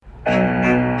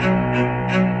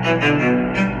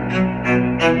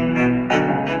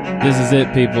This is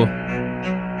it, people.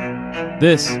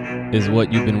 This is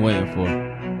what you've been waiting for.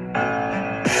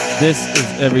 This is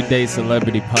Everyday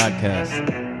Celebrity Podcast.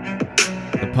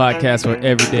 The podcast for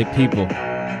everyday people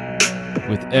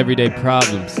with everyday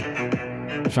problems,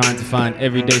 trying to find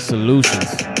everyday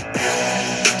solutions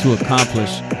to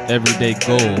accomplish everyday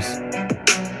goals.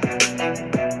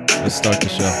 Let's start the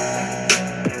show.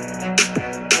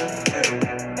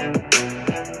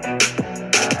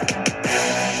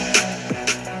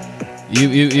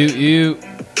 You.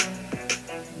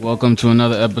 Welcome to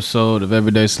another episode of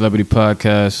Everyday Celebrity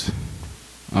Podcast.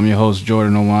 I'm your host,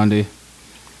 Jordan Owandi.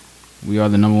 We are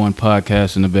the number one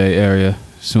podcast in the Bay Area,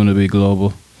 soon to be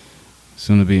global,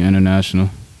 soon to be international.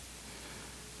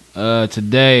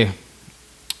 Today,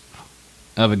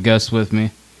 I have a guest with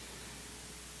me.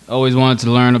 Always wanted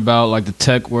to learn about like the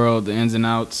tech world, the ins and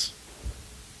outs.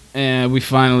 And we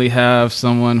finally have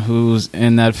someone who's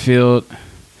in that field.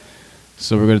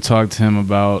 So we're going to talk to him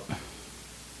about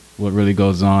what really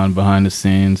goes on behind the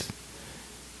scenes,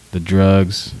 the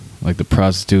drugs, like the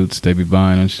prostitutes they be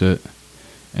buying and shit.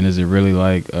 And is it really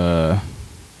like that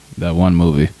one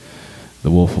movie,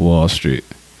 The Wolf of Wall Street?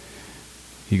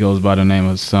 He goes by the name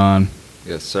of Hassan.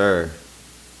 Yes, sir.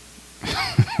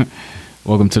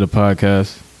 Welcome to the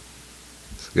podcast.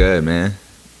 It's good, man.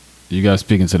 You guys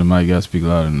speaking to the mic, you gotta speak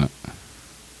louder than that.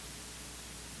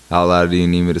 How loud do you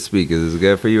need me to speak? Is this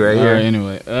good for you right here? All right,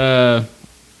 anyway.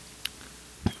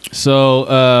 So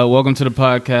welcome to the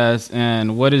podcast.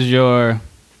 And what's your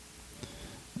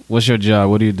job?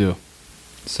 What do you do?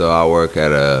 So I work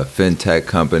at a fintech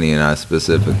company, and I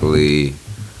specifically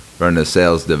run the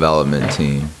sales development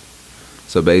team.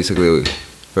 So basically,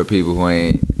 for people who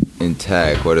ain't in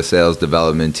tech, what a sales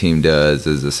development team does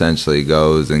is essentially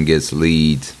goes and gets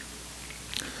leads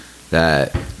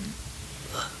that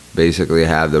basically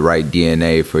have the right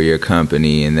DNA for your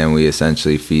company, and then we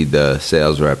essentially feed the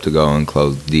sales rep to go and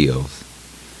close deals.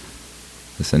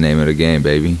 That's the name of the game,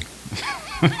 baby.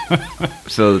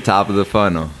 So the top of the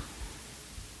funnel.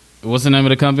 What's the name of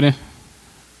the company?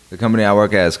 The company I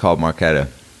work at is called Marqeta.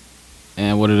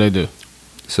 And what do they do?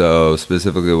 So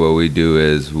specifically what we do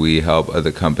is we help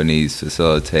other companies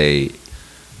facilitate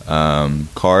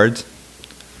cards,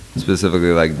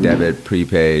 specifically like debit,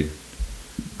 prepaid,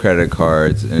 credit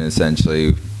cards, and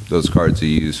essentially those cards are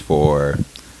used for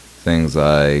things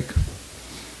like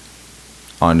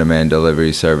on-demand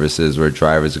delivery services where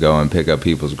drivers go and pick up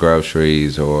people's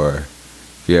groceries, or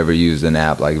if you ever use an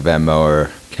app like Venmo or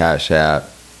Cash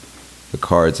App, the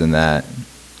cards in that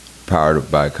powered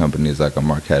by companies like a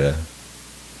Marqeta.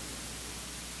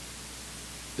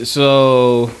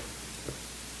 So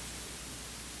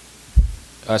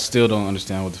I still don't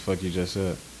understand what the fuck you just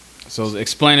said. So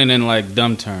explain it in like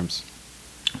dumb terms.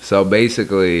 So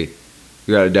basically,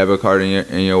 you got a debit card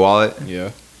in your wallet.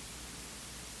 Yeah.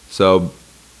 So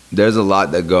there's a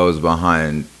lot that goes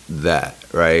behind that,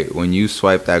 right? When you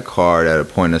swipe that card at a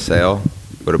point of sale,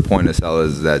 what a point of sale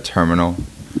is that terminal,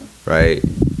 right?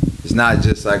 It's not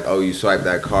just like, oh, you swipe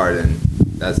that card and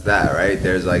that's that, right?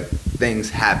 There's like things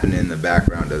happening in the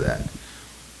background of that.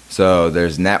 So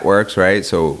there's networks, right?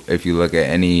 So if you look at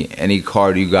any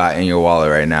card you got in your wallet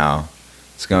right now,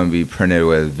 it's going to be printed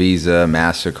with Visa,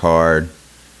 MasterCard,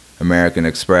 American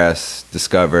Express,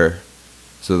 Discover.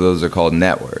 So those are called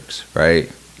networks,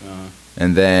 right? Uh-huh.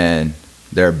 And then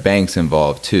there are banks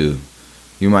involved too.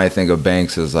 You might think of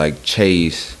banks as like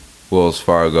Chase, Wells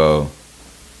Fargo,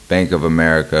 Bank of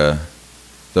America,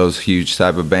 those huge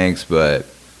type of banks, but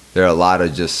there are a lot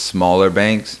of just smaller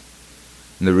banks.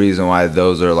 And the reason why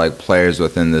those are like players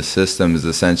within the system is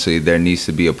essentially there needs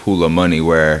to be a pool of money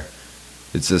where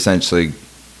it's essentially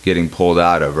getting pulled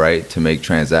out of, right, to make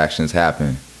transactions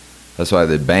happen. That's why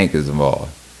the bank is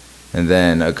involved. And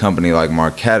then a company like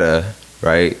Marqeta,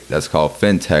 right, that's called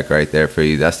fintech right there for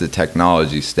you. That's the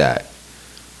technology stack,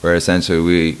 where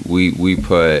essentially we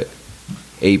put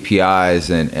APIs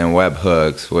and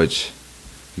webhooks, which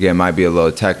again might be a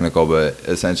little technical, but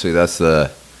essentially that's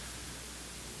the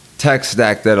tech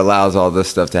stack that allows all this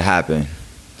stuff to happen.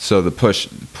 So the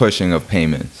pushing of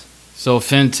payments. So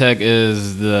fintech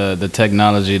is the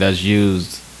technology that's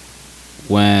used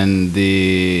when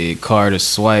the card is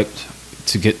swiped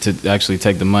to get to actually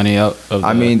take the money out of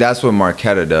I mean, that's what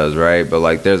Marqeta does, right? But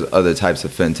like there's other types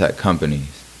of fintech companies.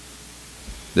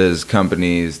 There's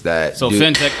companies that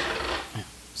fintech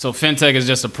is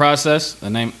just a process. The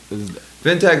name is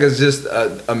fintech is just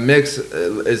a mix.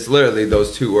 It's literally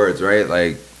those two words, right?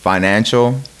 Like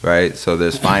financial, right? So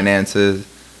there's finances,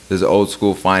 there's old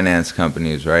school finance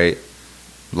companies, right?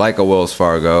 like a Wells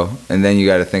Fargo, and then you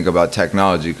got to think about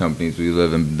technology companies. We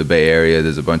live in the Bay Area.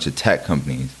 There's a bunch of tech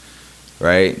companies.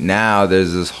 Right now,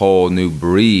 there's this whole new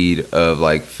breed of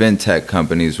like fintech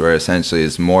companies where essentially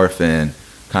it's morphing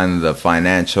kind of the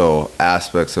financial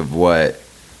aspects of what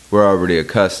we're already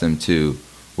accustomed to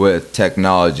with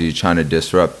technology, trying to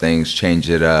disrupt things, change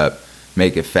it up,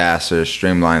 make it faster,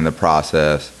 streamline the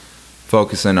process,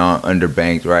 focusing on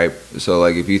underbanked, right? So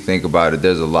like if you think about it,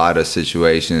 there's a lot of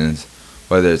situations,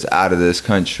 whether it's out of this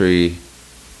country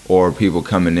or people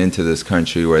coming into this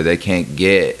country where they can't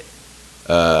get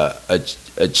a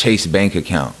Chase bank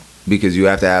account because you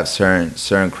have to have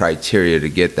certain criteria to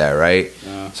get that, right?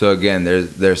 So again,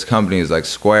 there's companies like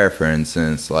Square, for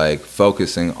instance, like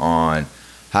focusing on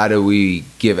how do we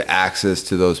give access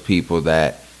to those people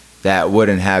that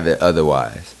wouldn't have it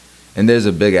otherwise. And there's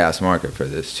a big ass market for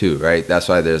this too, right? That's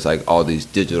why there's like all these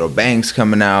digital banks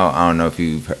coming out. I don't know if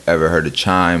you've ever heard of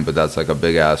Chime, but that's like a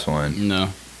big ass one. No.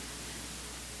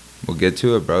 We'll get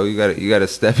to it, bro. You gotta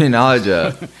step your knowledge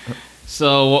up.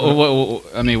 So,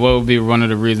 what would be one of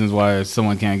the reasons why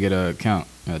someone can't get an account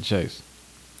at Chase?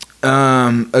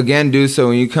 Again, dude, so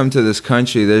when you come to this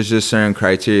country, there's just certain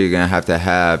criteria you're gonna have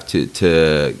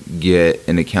to get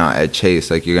an account at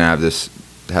Chase. Like you're gonna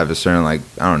have a certain, like,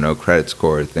 I don't know, credit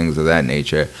score, things of that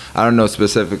nature. I don't know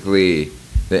specifically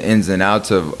the ins and outs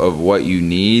of what you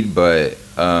need, but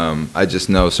I just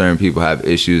know certain people have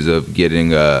issues of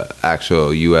getting a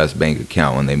actual U.S. bank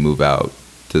account when they move out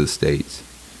to the States.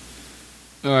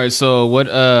 All right, so what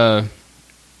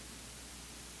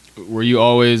were you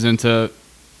always into?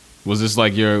 Was this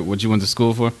like what you went to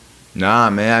school for?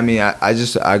 Nah, man. I mean, I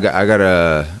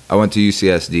went to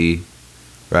UCSD,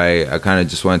 right? I kind of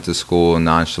just went to school,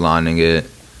 nonchalanting it.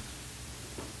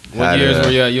 What years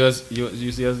were you at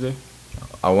UCSD?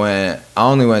 I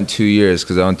only went 2 years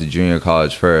because I went to junior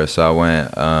college first. So I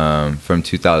went from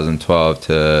 2012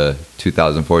 to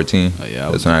 2014. Oh, yeah,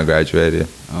 that's when I graduated.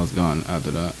 I was gone after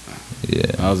that.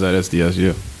 Yeah. I was at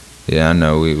SDSU. Yeah, I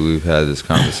know. We've had this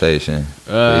conversation.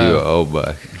 You an old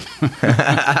buck.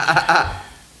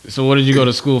 So what did you go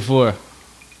to school for?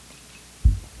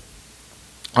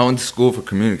 I went to school for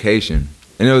communication.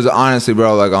 And it was honestly,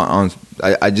 bro, like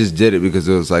I just did it because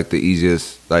it was like the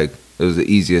easiest,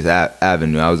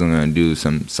 avenue. I wasn't going to do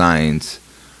some science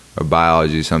or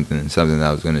biology, something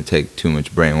that was going to take too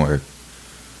much brain work.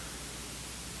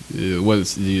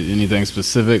 Anything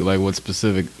specific? Like what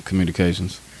specific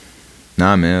communications?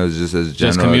 Nah, man, it was just as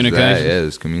general communication? as that. Yeah, it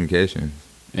was communication.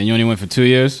 And you only went for 2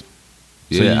 years?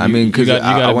 Yeah, so I mean, because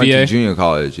I went BA? to junior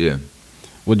college, yeah.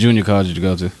 What junior college did you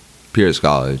go to? Pierce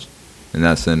College, and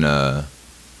that's in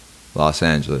Los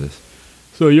Angeles.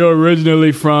 So you're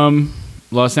originally from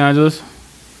Los Angeles?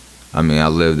 I mean, I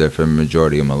lived there for the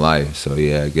majority of my life, so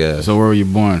yeah, I guess. So where were you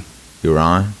born?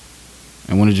 Iran.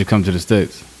 And when did you come to the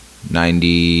States?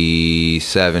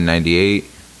 97, 98.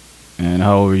 And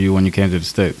how old were you when you came to the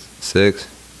States? 6.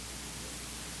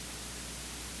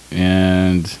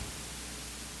 And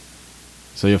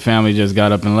so your family just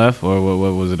got up and left, or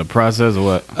what was it, a process or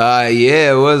what?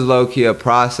 Yeah, it was low-key a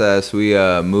process. We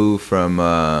moved from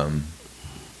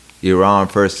Iran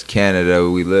first to Canada.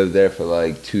 We lived there for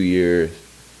like 2 years.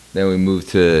 Then we moved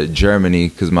to Germany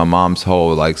because my mom's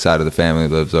whole side of the family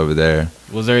lives over there.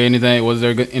 Was there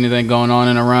anything going on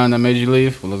in Iran that made you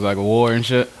leave? Was it like a war and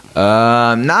shit?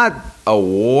 Not a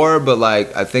war, but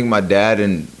I think my dad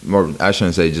I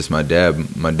shouldn't say just my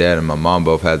dad. My dad and my mom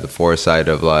both had the foresight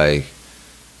of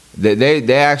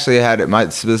they actually had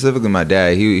it. Specifically my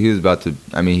dad, he was about to.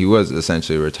 I mean, he was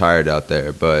essentially retired out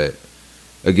there, but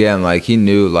again, he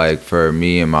knew for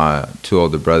me and my 2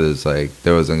 older brothers,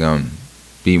 there wasn't gonna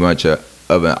be much of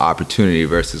an opportunity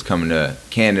versus coming to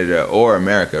Canada or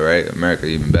America, right? America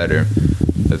even better.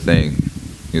 I think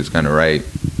he was kind of right.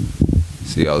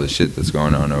 See all the shit that's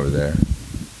going on over there.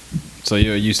 So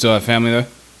you still have family there?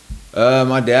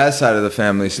 My dad's side of the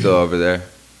family's still over there,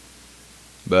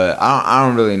 but I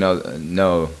don't really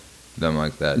know them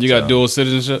like that. You got dual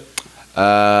citizenship?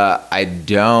 I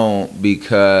don't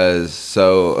because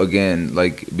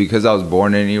because I was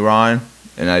born in Iran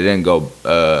and I didn't go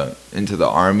into the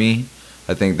army.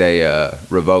 I think they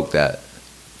revoked that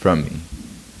from me.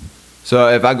 So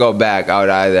if I go back, I would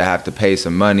either have to pay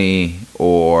some money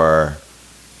or,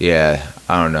 yeah,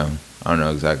 I don't know. I don't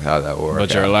know exactly how that works.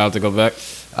 But you're allowed to go back?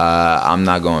 I'm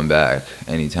not going back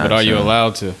anytime soon. But are you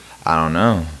allowed to? I don't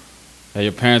know. Have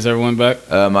your parents ever went back?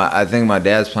 I think my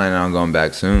dad's planning on going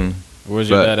back soon. Where's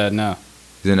your dad at now?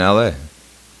 He's in L.A.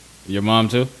 Your mom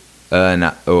too?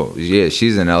 Yeah,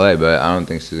 she's in L.A., but I don't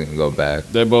think she's going to go back.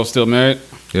 They're both still married?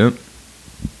 Yep.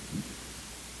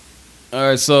 All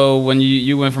right, so when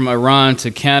you went from Iran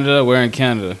to Canada, where in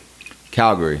Canada?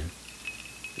 Calgary.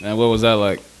 And what was that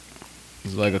like?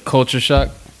 Was it like a culture shock?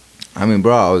 I mean,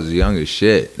 bro, I was young as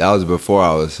shit. That was before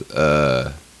I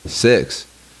was 6.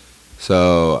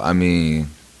 So, I mean,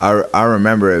 I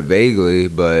remember it vaguely,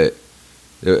 but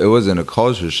it wasn't a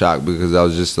culture shock because I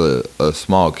was just a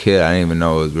small kid. I didn't even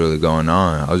know what was really going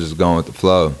on. I was just going with the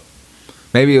flow.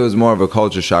 Maybe it was more of a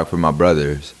culture shock for my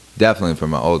brothers. Definitely for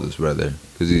my oldest brother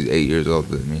because he's 8 years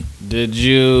older than me. Did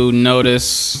you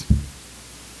notice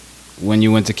when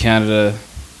you went to Canada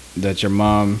that your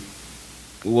mom,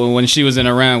 when she was in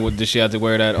Iran, did she have to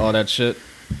wear all that shit?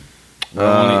 Were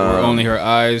only her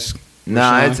eyes?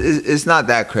 Nah, it's not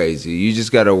that crazy. You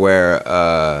just gotta wear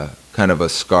kind of a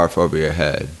scarf over your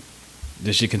head.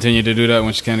 Did she continue to do that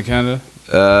when she came to Canada?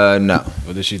 No.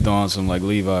 Or did she throw on some like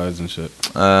Levi's and shit?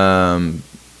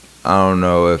 I don't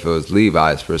know if it was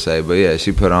Levi's per se, but yeah,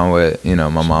 she put on what my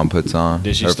mom puts on.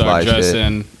 Did she her start fly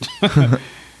dressing?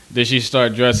 Did she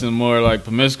start dressing more like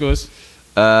promiscuous?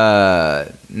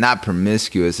 Not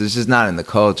promiscuous. It's just not in the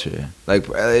culture. Like,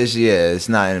 it's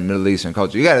not in Middle Eastern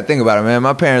culture. You got to think about it, man.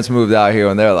 My parents moved out here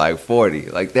when they're like 40.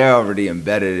 Like, they're already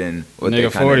embedded in what they kind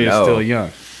of know. 40 is still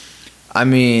young. I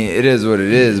mean, it is what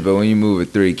it is, but when you move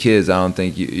with 3 kids, I don't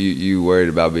think you worried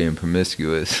about being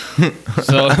promiscuous.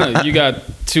 So, you got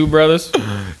 2 brothers?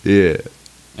 Yeah.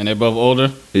 And they're both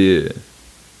older? Yeah.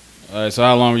 All right, so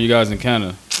how long were you guys in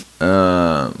Canada?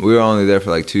 We were only there for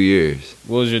like 2 years.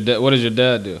 What does your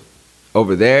dad do?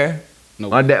 Over there? No.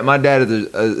 My dad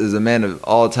is a man of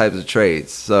all types of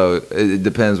trades, so it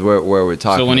depends where we're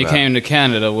talking about. So when he came to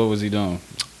Canada, what was he doing?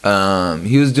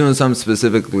 He was doing something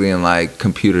specifically in like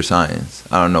computer science.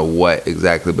 I don't know what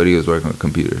exactly, but he was working with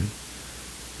computers.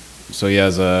 So he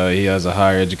has a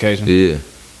higher education? Yeah.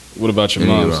 What about your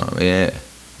mom's? Yeah,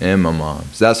 and my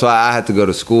mom's. That's why I had to go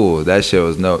to school. That shit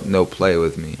was no play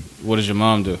with me. What does your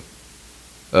mom do?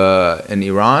 In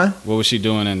Iran? What was she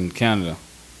doing in Canada?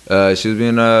 She was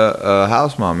being a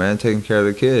house mom, man, taking care of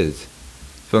the kids.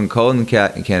 It's fucking cold in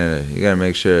Canada. You gotta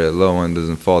make sure the little one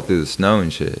doesn't fall through the snow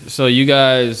and shit. So you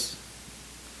guys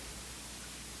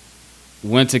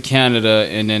went to Canada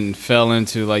and then fell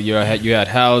into like you had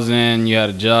housing, you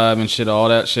had a job and shit, all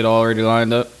that shit already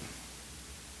lined up?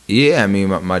 Yeah, I mean,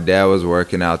 my dad was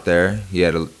working out there. He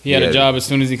had a job as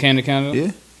soon as he came to Canada?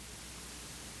 Yeah.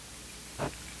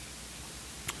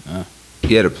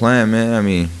 He had a plan, man. I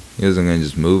mean, he wasn't gonna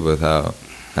just move without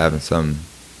having some.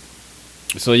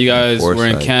 So you guys were in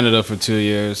foresight. Canada for 2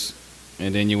 years,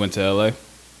 and then you went to LA?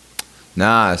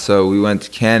 Nah, so we went to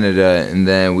Canada and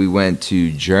then we went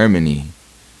to Germany.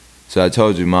 So I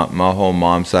told you my whole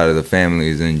mom's side of the family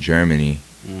is in Germany.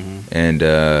 Mm-hmm. And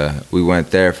we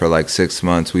went there for like 6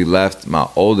 months. We left my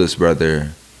oldest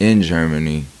brother in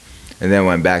Germany and then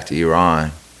went back to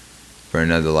Iran for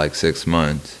another like 6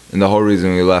 months. And the whole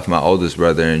reason we left my oldest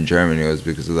brother in Germany was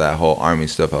because of that whole army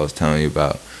stuff I was telling you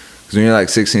about. Because when you're like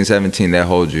 16, 17, they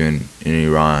hold you in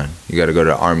Iran. You got to go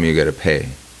to the army, you got to pay.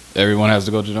 Everyone has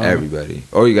to go to the army? Everybody.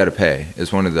 Or you got to pay.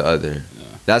 It's one or the other. Yeah.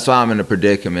 That's why I'm in a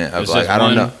predicament of It's like, just I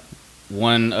don't know.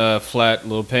 One flat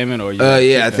little payment, or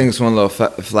Yeah, I think it's one little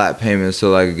flat payment. So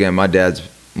like again, my dad's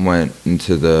went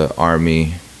into the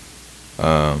army,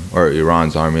 or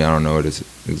Iran's army. I don't know what it's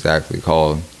exactly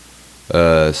called.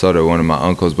 So did one of my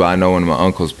uncles, but I know one of my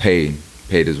uncles paid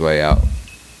his way out.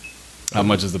 How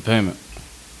much is the payment?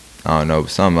 I don't know,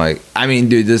 something like. I mean,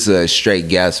 dude, this is a straight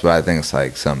guess, but I think it's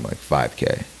like something like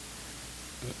 $5,000.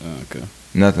 Okay.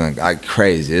 Nothing like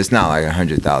crazy. It's not like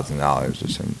 $100,000 or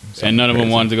something. And none of them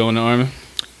crazy. wanted to go in the army?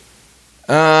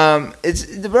 It's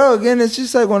bro. Again, it's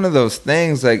just like one of those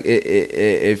things. Like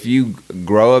if you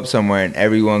grow up somewhere and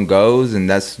everyone goes, and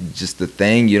that's just the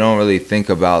thing, you don't really think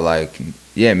about like,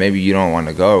 yeah, maybe you don't want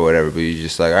to go or whatever, but you're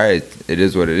just like, all right, it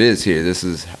is what it is here. This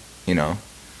is, the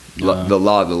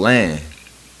law of the land.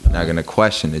 Not gonna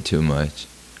question it too much.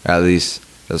 Or at least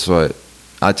that's what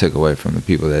I took away from the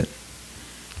people that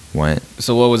went.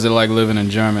 So what was it like living in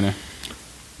Germany?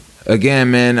 Again,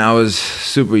 man, I was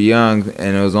super young,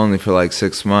 and it was only for like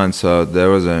 6 months, so there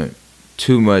wasn't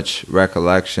too much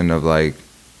recollection of like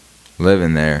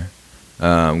living there.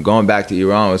 Going back to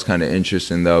Iran was kind of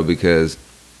interesting though, because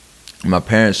my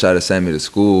parents tried to send me to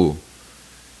school,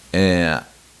 and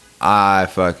I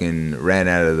fucking ran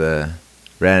out of the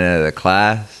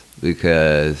class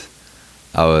because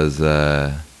I was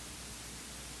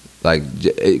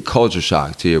culture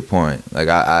shock, to your point. Like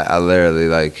I literally,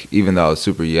 like, even though I was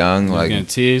super young, You like getting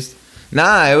teased?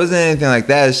 Nah, it wasn't anything like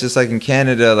that. It's just like in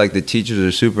Canada, like the teachers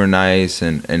are super nice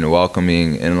and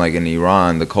welcoming, and like in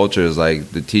Iran, the culture is like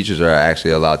the teachers are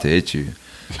actually allowed to hit you.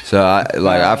 So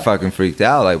I fucking freaked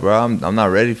out. Like, bro, I'm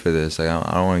not ready for this. Like,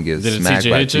 I don't want to get Did the smacked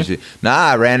teacher by a hit you? teacher.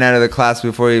 Nah, I ran out of the class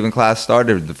before even class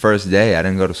started. The first day, I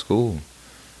didn't go to school.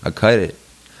 I cut it,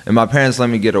 and my parents let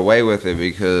me get away with it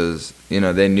because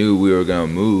they knew we were gonna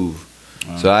move.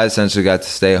 So I essentially got to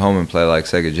stay home and play like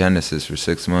Sega Genesis for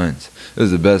 6 months. It was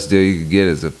the best deal you could get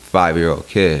as a 5-year-old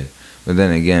kid. But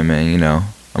then again, man,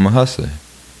 I'm a hustler.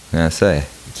 What can I say?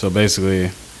 So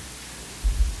basically,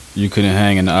 you couldn't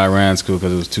hang in the Iran school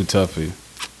because it was too tough for you.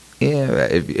 Yeah,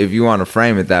 if you want to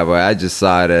frame it that way, I just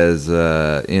saw it as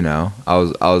I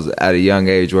was at a young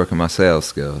age working my sales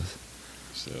skills.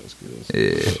 Sales skills.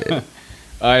 Yeah.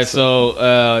 All right, so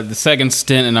the second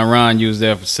stint in Iran, you was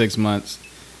there for 6 months,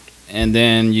 and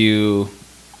then you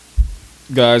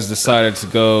guys decided to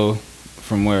go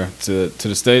from where to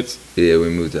the States. Yeah, we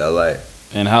moved to LA.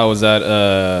 And how was that?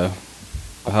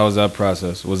 How was that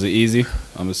process? Was it easy?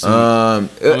 I'm assuming.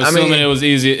 It was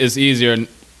easy. It's easier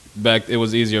back. It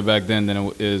was easier back then than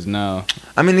it is now.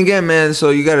 I mean, again, man. So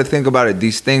you got to think about it.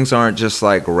 These things aren't just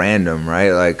like random,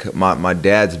 right? Like my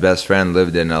dad's best friend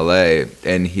lived in LA,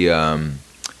 and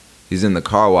he's in the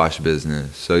car wash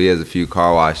business. So he has a few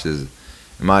car washes.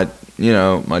 My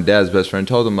dad's best friend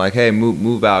told him, like, hey,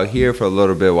 move out here for a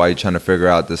little bit while you're trying to figure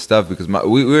out this stuff, because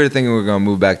we were thinking we were going to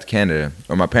move back to Canada,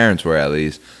 or my parents were at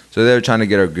least. So they were trying to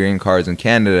get our green cards in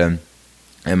Canada,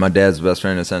 and my dad's best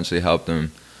friend essentially helped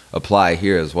him apply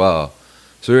here as well.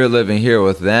 So we were living here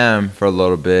with them for a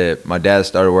little bit. My dad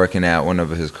started working at one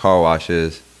of his car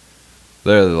washes,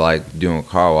 literally like doing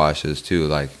car washes too,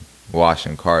 like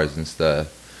washing cars and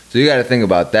stuff. So you got to think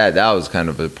about that. That was kind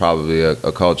of probably a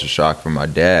culture shock for my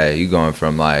dad. You going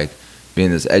from like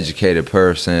being this educated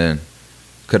person,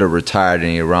 could have retired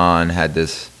in Iran, had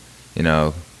this,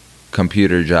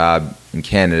 computer job in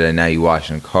Canada, and now you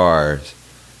washing cars.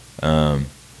 But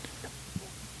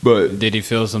Did he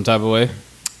feel some type of way?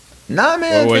 Nah,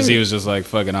 man. Or he was just like,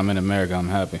 fuck it, I'm in America, I'm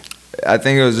happy? I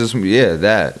think it was just,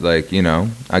 that. Like,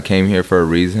 I came here for a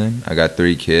reason. I got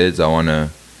 3 kids. I want to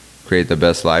create the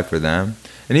best life for them.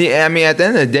 And at the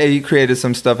end of the day, he created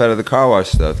some stuff out of the car wash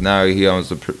stuff. Now he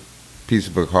owns a piece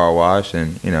of a car wash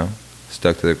and,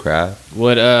 stuck to the craft.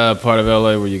 What part of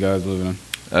LA were you guys living in?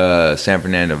 San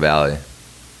Fernando Valley.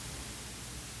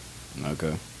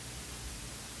 Okay.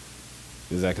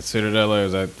 Is that considered LA or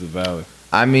is that the Valley?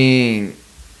 I mean,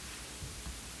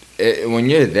 when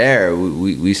you're there,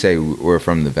 we say we're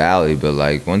from the Valley, but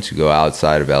like once you go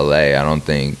outside of LA, I don't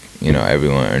think,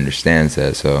 everyone understands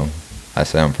that. So I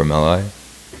say I'm from LA.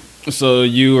 So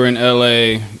you were in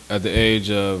LA at the age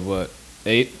of what,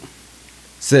 8?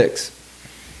 6.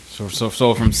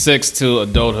 So from 6 to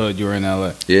adulthood, you were in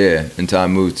LA. Yeah, until I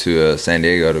moved to San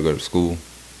Diego to go to school.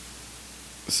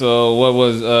 So what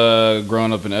was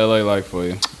growing up in LA like for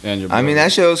you and your brother? I mean,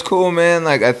 that shit was cool, man.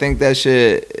 Like, I think that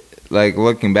shit, like,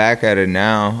 looking back at it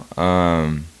now,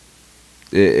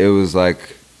 it was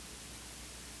like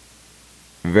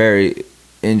very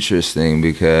interesting,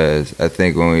 because I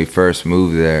think when we first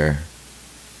moved there,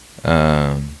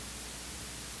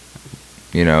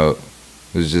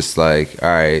 it was just like, all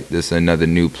right, this is another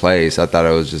new place. I thought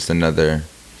it was just another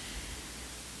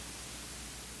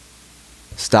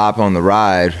stop on the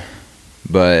ride,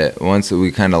 but once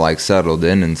we kind of like settled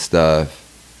in and stuff.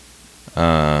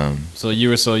 So you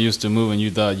were so used to moving,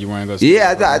 you thought you weren't going to.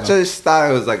 Yeah, I just thought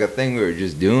it was like a thing we were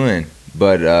just doing.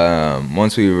 But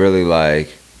once we really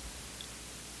like,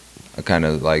 I kind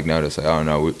of like noticed, like, oh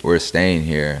no, we're staying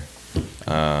here.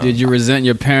 Did you resent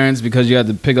your parents because you had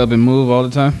to pick up and move all the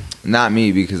time? Not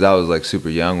me, because I was like super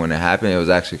young when it happened. It was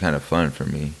actually kind of fun for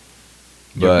me.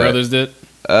 Your brothers did?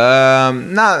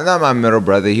 Not my middle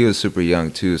brother. He was super young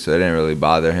too, so it didn't really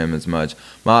bother him as much.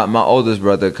 My oldest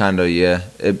brother kind of,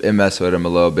 it messed with him a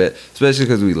little bit, especially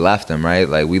because we left him, right?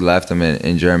 Like, we left him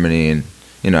in Germany, and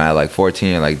at like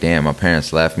 14, like, damn, my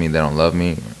parents left me. They don't love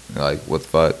me. Like, what the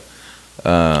fuck?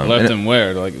 Left him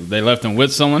where? Like, they left him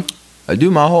with someone? I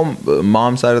do. My whole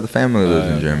mom's side of the family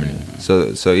lives in Germany.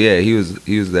 Yeah. So yeah, he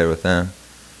was there with them.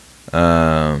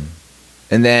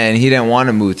 And then he didn't want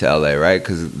to move to LA, right?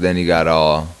 Because then he got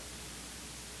all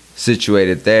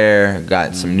situated there,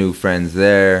 got some new friends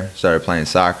there, started playing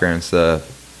soccer and stuff.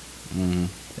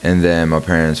 And then my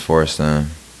parents forced him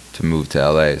to move to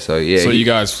LA. So yeah. So you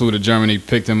guys flew to Germany,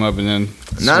 picked him up, and then.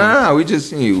 No. We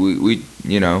just we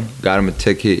got him a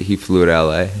ticket. He flew to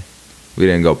LA. We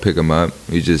didn't go pick him up.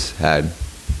 We just had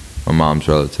my mom's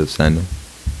relatives send him.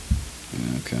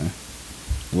 Okay.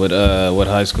 What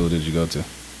high school did you go to?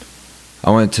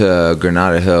 I went to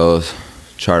Granada Hills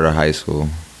Charter High School.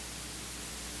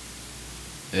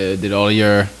 Did all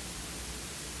your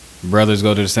brothers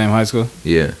go to the same high school?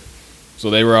 Yeah. So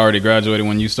they were already graduating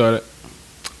when you started?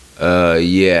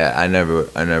 Yeah, I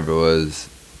never was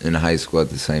in high school at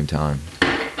the same time.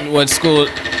 What school?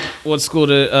 What school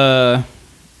did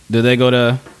they go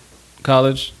to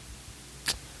college?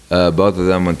 Both of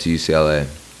them went to UCLA,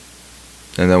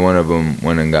 and then one of them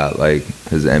went and got like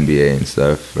his MBA and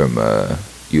stuff from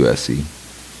USC.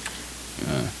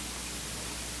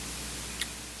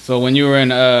 So when you were in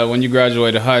when you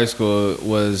graduated high school,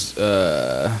 was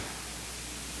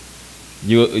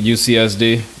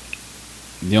UCSD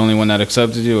the only one that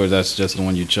accepted you, or that's just the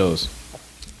one you chose?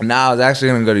 Nah, I was actually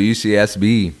gonna go to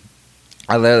UCSB.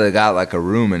 I literally got like a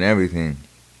room and everything.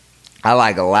 I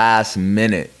like last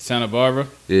minute. Santa Barbara?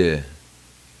 Yeah.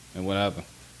 And what happened?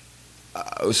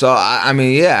 So I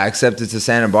mean, yeah, I accepted to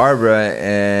Santa Barbara,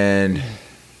 and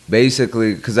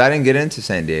basically, because I didn't get into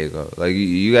San Diego. Like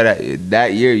you gotta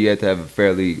that year, you had to have a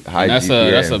fairly high And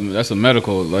GPA. that's a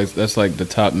medical, like that's like the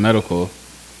top medical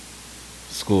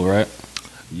school, right?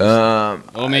 I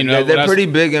mean, they're that's pretty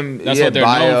big in that's what they're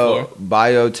known for.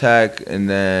 biotech, and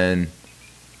then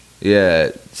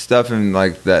stuff in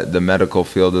like the medical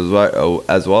field as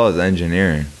well as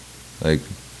engineering, like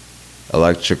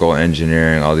electrical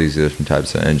engineering, all these different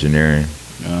types of engineering.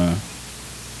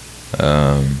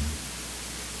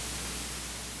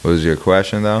 What was your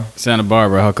question though? Santa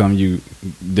Barbara. How come you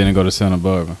didn't go to Santa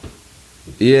Barbara?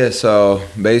 Yeah, so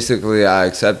basically I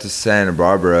accepted Santa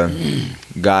Barbara,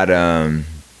 got a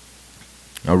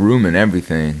room and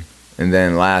everything, and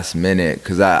then last minute,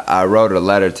 because I wrote a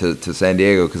letter to San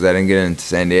Diego because I didn't get into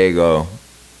San Diego,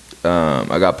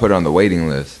 I got put on the waiting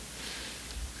list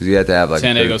because you had to have like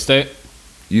San Diego State?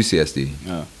 UCSD.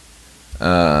 Oh.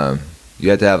 You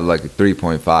had to have like a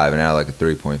 3.5 and I had like a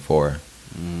 3.4.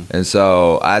 And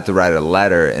so I had to write a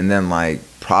letter, and then like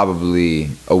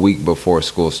probably a week before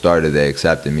school started, they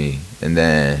accepted me, and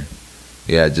then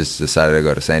I just decided to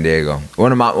go to San Diego.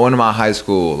 One of my high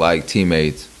school like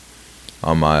teammates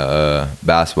on my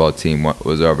basketball team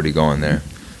was already going there.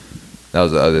 That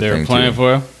was the other thing. They were playing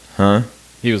for him? Huh?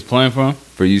 He was playing for him?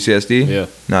 For UCSD? Yeah.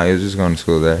 No, he was just going to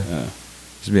school there. Yeah.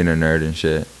 Just being a nerd and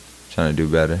shit, trying to do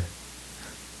better.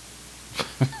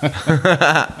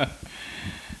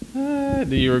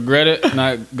 Do you regret it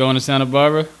not going to Santa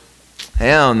Barbara?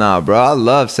 Hell no, bro. I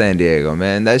love San Diego,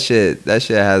 man. That shit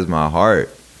has my heart.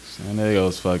 San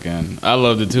Diego's fucking... I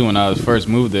loved it too when I was first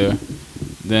moved there.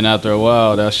 Then after a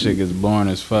while, that shit gets boring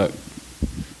as fuck.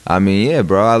 I mean, yeah,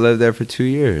 bro. I lived there for 2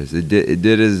 years. It did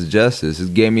its justice.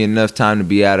 It gave me enough time to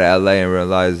be out of LA and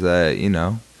realize that, you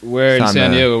know. Where in San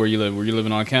Diego were you living? Were you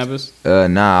living on campus?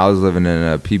 Nah, I was living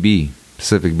in PB,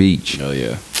 Pacific Beach. Oh,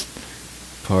 yeah.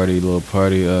 Little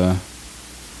party.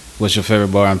 What's your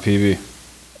favorite bar on PB?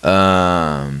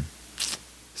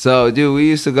 So, dude, we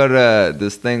used to go to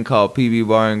this thing called PB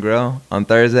Bar and Grill on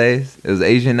Thursdays. It was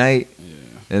Asian night. Yeah.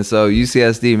 And so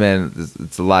UCSD, man,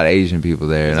 it's a lot of Asian people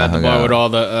there. Is that the bar with all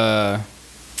the,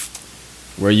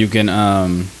 where you can,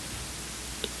 I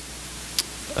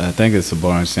think it's a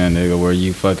bar in San Diego where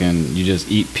you just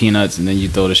eat peanuts and then you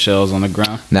throw the shells on the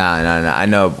ground? Nah. I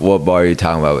know what bar you're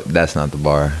talking about, but that's not the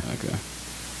bar. Okay.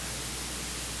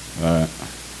 Alright.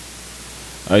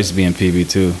 I used to be in PB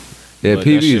too. Yeah, But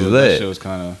PB's lit. That shit was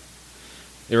kind of...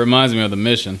 It reminds me of the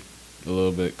Mission a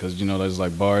little bit because, you know, there's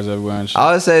like bars everywhere and shit.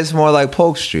 I would say it's more like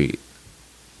Polk Street.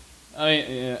 I mean,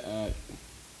 yeah...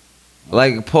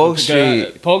 Like Polk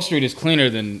Street. Polk Street is cleaner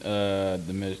than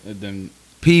PB?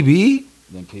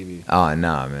 than PB. Oh,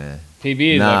 nah, man.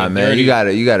 PB is nah, like a man, dirty...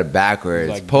 you got it backwards.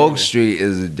 Like Polk dirty. Street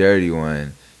is a dirty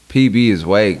one. PB is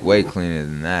way cleaner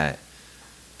than that.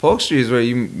 Polk Street is where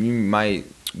you might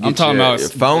get I'm talking about your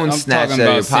phone snatched out about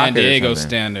of your San pocket or Diego something.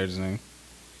 standards. Man.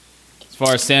 As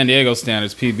far as San Diego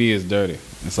standards, PB is dirty.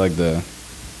 It's like the...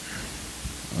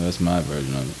 Well, that's my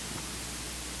version of it.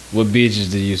 What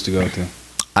beaches did you used to go to?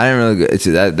 I didn't really go.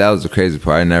 See, that was the crazy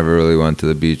part. I never really went to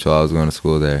the beach while I was going to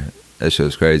school there. That shit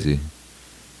was crazy.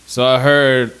 So I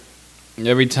heard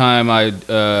every time I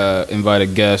invite a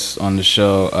guest on the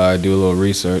show, I do a little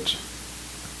research.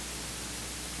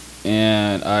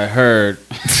 And I heard...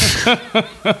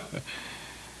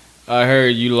 I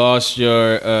heard you lost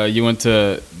your... you went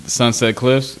to Sunset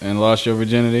Cliffs and lost your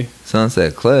virginity?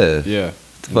 Sunset Cliff? Yeah. What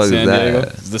the fuck is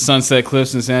that? It's the Sunset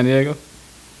Cliffs in San Diego?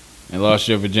 And lost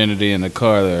your virginity in the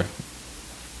car there.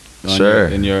 Sure.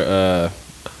 In your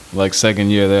like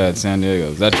second year there at San Diego.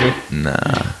 Is that true?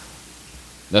 Nah.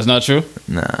 That's not true?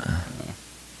 Nah.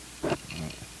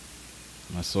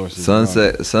 My source is wrong.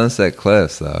 Sunset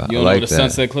Cliffs, though. You I don't know like what the that.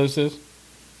 Sunset Cliffs is?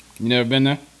 You never been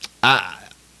there?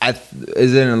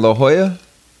 Is it in La Jolla?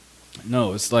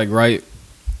 No, it's like right.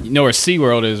 You know where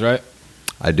SeaWorld is, right?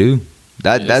 I do.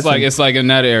 It's like in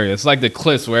that area. It's like the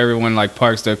cliffs where everyone like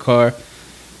parks their car,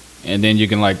 and then you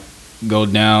can like go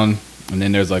down, and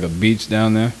then there's like a beach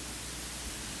down there.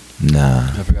 Nah.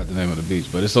 I forgot the name of the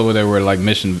beach, but it's over there where like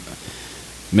Mission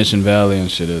Valley and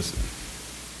shit is.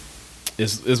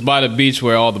 It's by the beach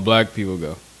where all the black people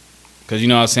go. Cause you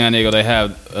know how San Diego they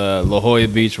have La Jolla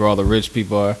Beach where all the rich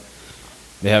people are.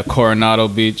 They have Coronado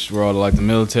Beach where all the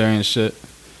military and shit.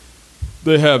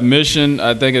 They have Mission,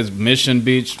 I think it's Mission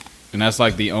Beach, and that's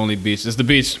like the only beach. It's the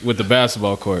beach with the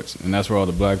basketball courts, and that's where all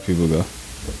the black people go.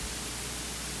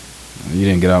 You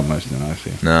didn't get out much then, I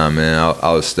see. Nah, man,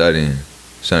 I was studying.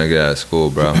 Trying to get out of school,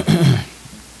 bro.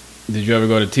 Did you ever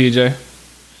go to TJ?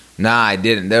 Nah, I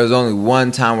didn't. There was only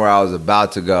one time where I was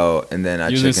about to go, and then I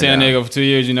You was in San Diego for 2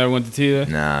 years, you never went to TJ?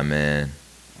 Nah, man.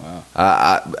 Wow.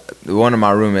 One of my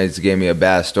roommates gave me a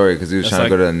bad story because he was trying to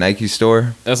go to the Nike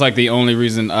store. That's like the only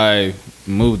reason I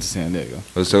moved to San Diego.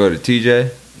 Was to go to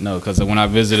TJ? No, because when I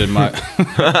visited my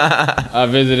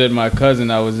my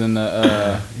cousin, I was in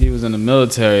the he was in the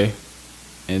military,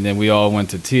 and then we all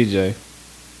went to TJ.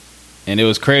 And it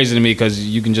was crazy to me because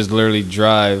you can just literally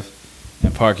drive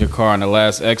and park your car on the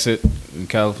last exit in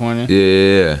California.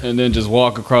 Yeah. And then just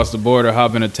walk across the border,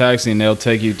 hop in a taxi, and they'll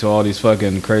take you to all these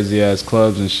fucking crazy-ass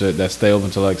clubs and shit that stay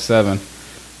open till like 7.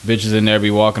 Bitches in there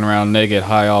be walking around naked,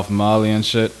 high off Molly and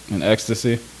shit, and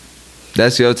ecstasy.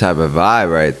 That's your type of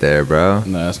vibe right there, bro.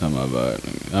 No, that's not my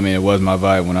vibe. I mean, it was my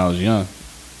vibe when I was young.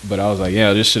 But I was like,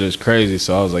 yeah, this shit is crazy.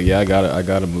 So I was like, yeah, I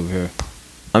gotta move here.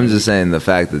 I'm just saying the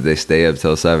fact that they stay up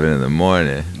till 7 in the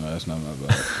morning. No, that's not my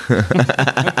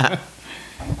vibe.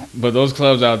 But those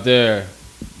clubs out there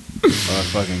are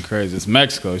fucking crazy. It's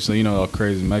Mexico, so you know how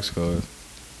crazy Mexico is.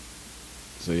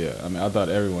 So yeah, I mean, I thought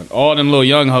all them little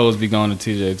young hoes be going to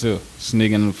TJ too,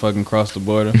 sneaking fucking across the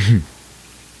border.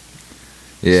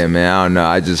 Yeah, man, I don't know.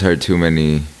 I just heard too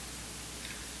many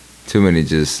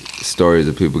just stories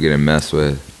of people getting messed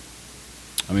with.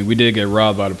 I mean, we did get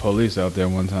robbed by the police out there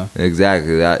one time.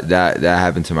 Exactly. That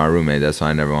happened to my roommate. That's why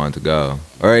I never wanted to go.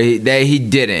 Or he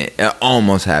didn't. It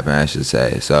almost happened, I should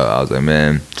say. So I was like,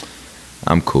 man,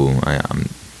 I'm cool. I'm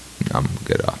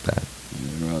good off that.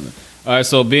 All right.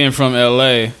 So being from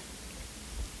LA,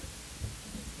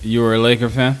 you were a Laker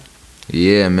fan?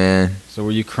 Yeah, man. So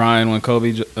were you crying when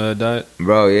Kobe died?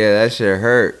 Bro, yeah, that shit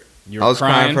hurt. You I was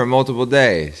crying for multiple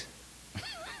days.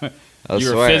 I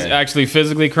you were swear. actually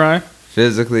physically crying?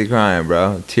 Physically crying,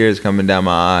 bro. Tears coming down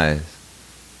my eyes.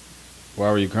 Why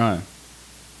were you crying?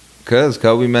 Because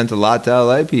Kobe meant a lot to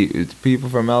LA people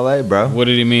from LA, bro. What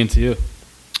did he mean to you?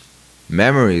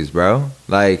 Memories, bro.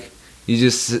 Like, you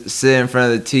just sit in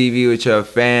front of the TV with your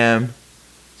fam,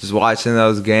 just watching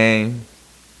those games.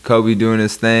 Kobe doing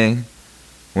his thing,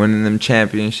 winning them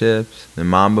championships, in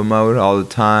Mamba mode all the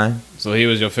time. So he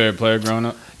was your favorite player growing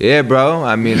up? Yeah, bro.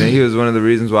 I mean, he was one of the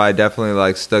reasons why I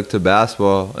definitely stuck to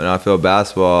basketball, and I feel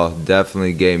basketball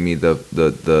definitely gave me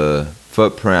the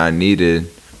footprint I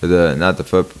needed, not the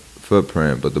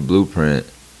footprint, but the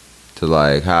blueprint to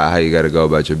how you got to go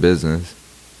about your business.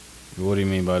 What do you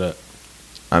mean by that?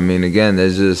 I mean, again,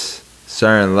 there's just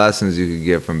certain lessons you could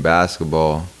get from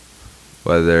basketball,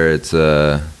 whether it's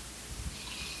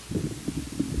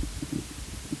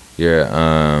your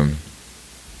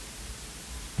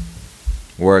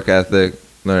work ethic,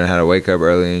 learning how to wake up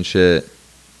early and shit,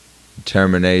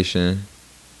 determination,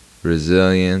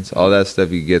 resilience, all that stuff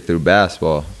you get through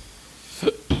basketball.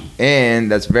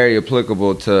 And that's very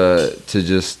applicable to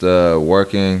just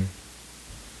working,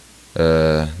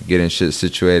 getting shit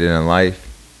situated in life.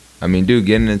 I mean, dude,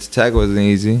 getting into tech wasn't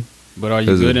easy. But are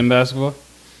you good in basketball?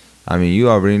 I mean, you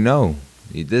already know.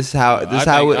 This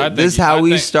how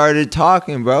we started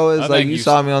talking, bro. It's like you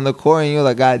saw me on the court and you're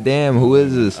like, God damn, who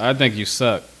is this? I think you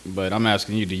suck, but I'm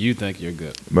asking you, do you think you're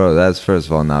good? Bro, that's first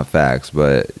of all not facts,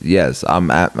 but yes,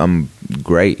 I'm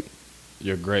great.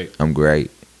 You're great. I'm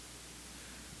great.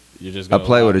 I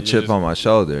play with a chip on my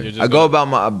shoulder. I go about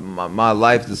my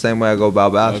life the same way I go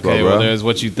about basketball, okay, bro. well, there's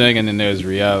what you think and then there's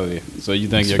reality. So you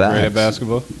think you're great at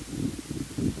basketball?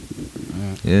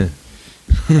 Yeah.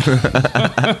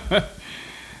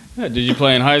 Did you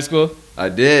play in high school? I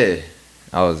did.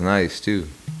 I was nice too.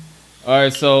 All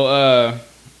right, so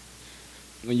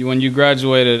when you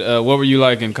graduated, what were you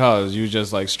like in college? You were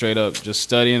just straight up just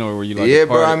studying, or were you like a party?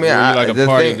 Bro. I mean, a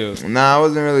party dude? Nah, I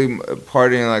wasn't really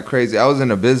partying like crazy. I was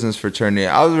in a business fraternity.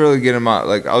 I was really getting I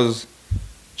was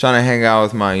trying to hang out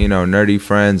with my nerdy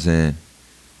friends and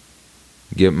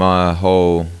get my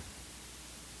whole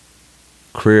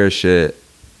career shit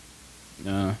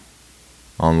on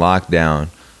lockdown.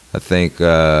 I think.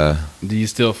 Do you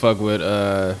still fuck with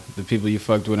the people you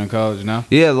fucked with in college now?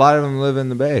 Yeah, a lot of them live in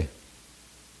the Bay.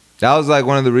 That was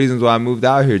one of the reasons why I moved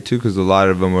out here too, because a lot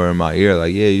of them were in my ear.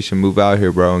 Like, yeah, you should move out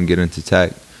here, bro, and get into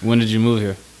tech. When did you move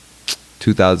here?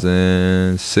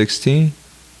 2016,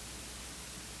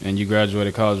 And you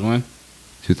graduated college when?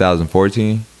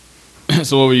 2014,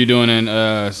 So what were you doing in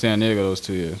San Diego those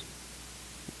 2 years?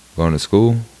 going to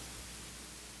school.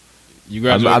 You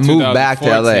graduated I in moved back to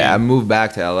 2014. LA. I moved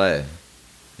back to LA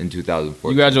in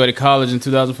 2014. You graduated college in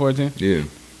 2014? Yeah.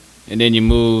 And then you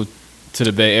moved to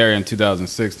the Bay Area in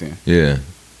 2016. Yeah.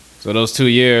 So those 2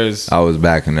 years, I was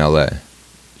back in LA.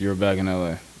 you were back in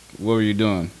LA. What were you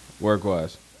doing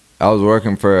work-wise? I was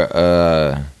working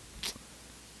for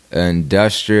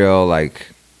industrial, like,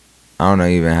 I don't know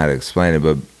even how to explain it,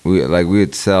 but we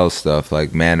would sell stuff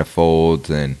like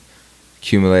manifolds and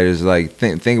accumulators. Like,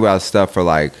 think about stuff for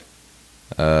like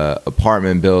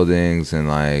apartment buildings and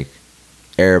like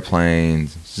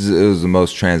airplanes. It was the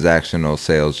most transactional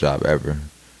sales job ever.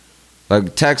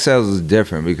 Like, tech sales is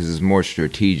different because it's more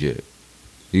strategic.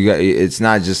 It's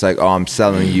not just like, oh, I'm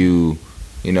selling you,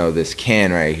 this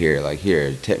can right here. Like,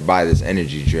 here, buy this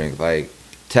energy drink. Like,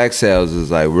 tech sales is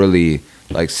like really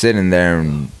like sitting there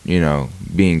and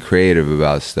being creative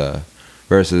about stuff.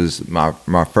 Versus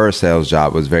my first sales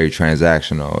job was very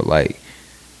transactional. Like,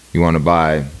 you want to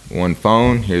buy one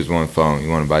phone, here's one phone. You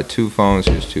want to buy two phones,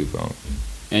 here's two phones.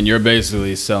 And you're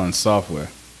basically selling software.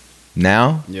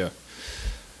 Now, Yeah.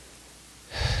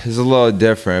 it's a little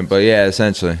different, but yeah,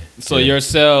 essentially. So Yeah. your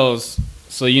sales,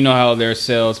 so you know how there's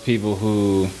salespeople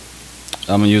who,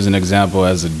 I'm gonna use an example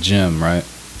as a gym, right?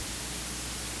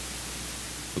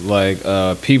 Like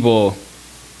people,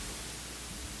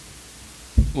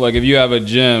 like if you have a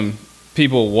gym,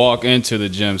 people walk into the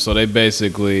gym, so they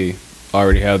basically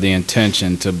already have the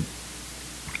intention to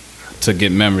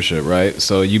get membership, right?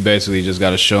 So you basically just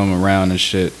got to show them around and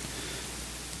shit.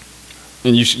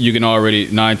 And you can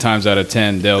already 9 times out of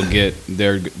 10 they're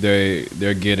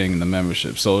getting the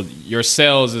membership. So your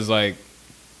sales is like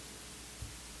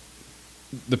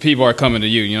the people are coming to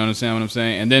you. You understand what I'm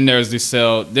saying? And then there's the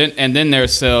sale. Then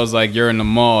there's sales like you're in the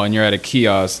mall and you're at a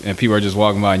kiosk and people are just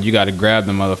walking by and you got to grab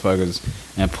the motherfuckers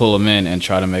and pull them in and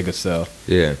try to make a sale.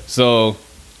 Yeah. So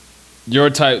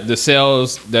the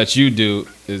sales that you do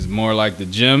is more like the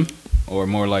gym or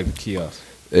more like the kiosk.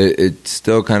 It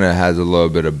still kind of has a little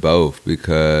bit of both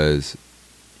because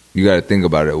you got to think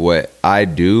about it. What I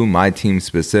do, my team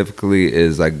specifically,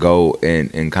 is like go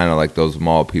in and kind of like those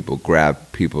mall people grab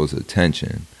people's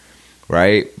attention,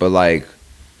 right? But like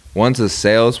once a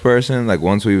salesperson, like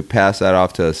once we pass that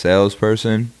off to a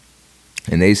salesperson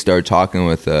and they start talking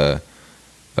with a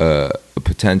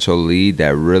potential lead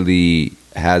that really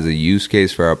has a use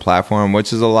case for our platform,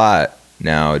 which is a lot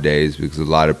nowadays because a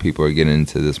lot of people are getting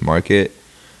into this market.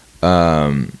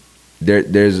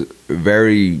 There's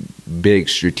very big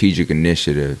strategic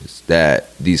initiatives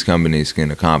that these companies can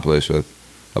accomplish with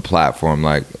a platform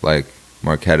like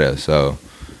Marqeta. So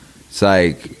it's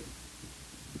like,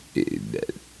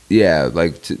 yeah,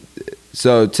 like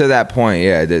so to that point,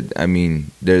 yeah. I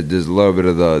mean, there's a little bit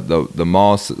of the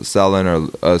mall selling or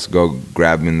us go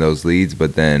grabbing those leads,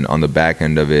 but then on the back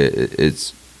end of it,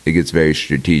 it gets very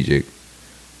strategic.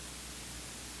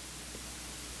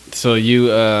 So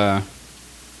you,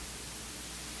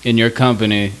 in your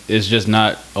company, it's just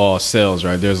not all sales,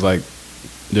 right? There's a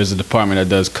department that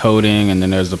does coding, and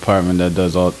then there's a department that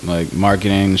does all like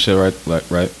marketing and shit, right?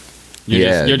 Like, right?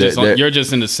 You're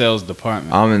just in the sales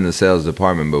department. I'm in the sales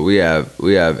department, but we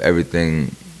have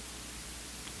everything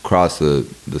across the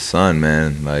sun,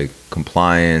 man. Like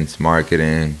compliance,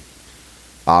 marketing,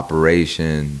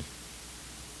 operations,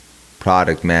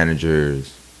 product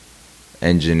managers,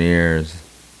 engineers.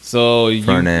 So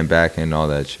front end, back end, all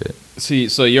that shit. See,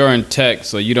 so you're in tech,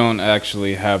 so you don't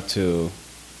actually have to.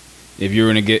 If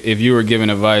you were giving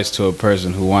advice to a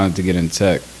person who wanted to get in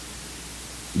tech,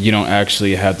 you don't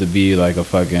actually have to be like a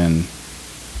fucking,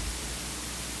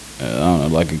 I don't know,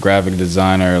 like a graphic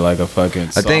designer, like a fucking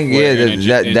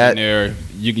engineer.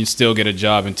 You can still get a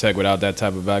job in tech without that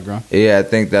type of background. Yeah, I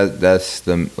think that's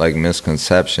the like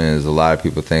misconception is a lot of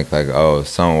people think like, oh, if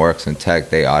someone works in tech,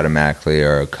 they automatically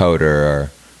are a coder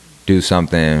or do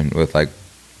something with like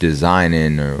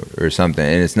designing or something,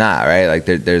 and it's not, right? Like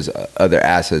there's other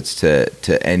assets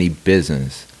to any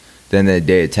business. At the end of the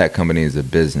day, a tech company is a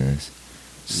business.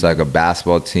 Just like a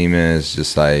basketball team is,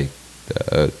 just like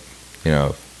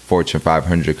Fortune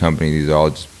 500 company. These are all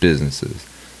just businesses.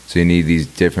 So you need these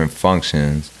different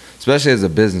functions, especially as a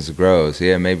business grows.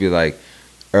 Yeah, maybe like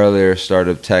earlier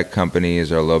startup tech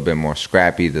companies are a little bit more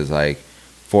scrappy. There's like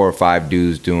 4 or 5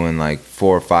 dudes doing like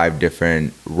 4 or 5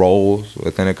 different roles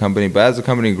within a company. But as the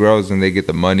company grows and they get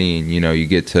the money and, you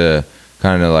get to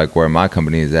kind of like where my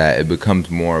company is at, it becomes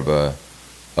more of a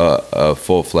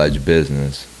full-fledged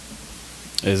business.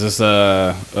 Is this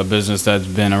a business that's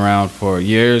been around for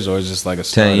years, or is this like a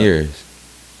startup? 10 years.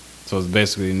 So it's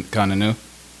basically kind of new.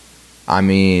 I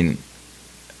mean,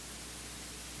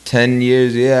 10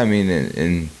 years, yeah. I mean,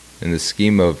 in the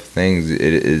scheme of things, it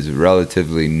is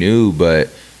relatively new, but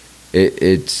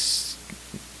it's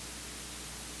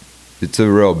a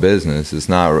real business. It's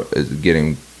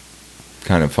getting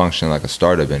kind of functioning like a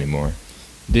startup anymore.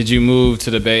 Did you move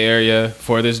to the Bay Area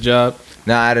for this job?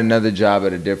 Now I had another job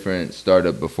at a different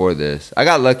startup before this. I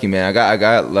got lucky, man. I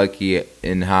got lucky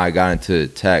in how I got into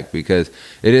tech, because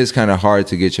it is kind of hard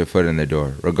to get your foot in the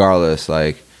door, regardless.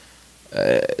 Like,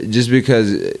 just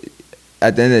because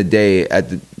at the end of the day,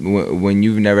 when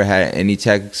you've never had any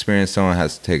tech experience, someone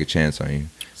has to take a chance on you.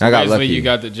 So I got basically, lucky. you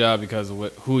got the job because of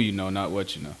who you know, not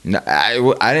what you know. No,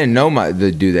 I didn't know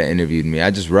the dude that interviewed me. I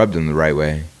just rubbed him the right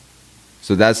way.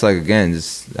 So that's like, again,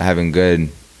 just having good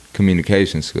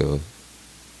communication skills.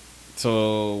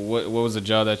 So what was the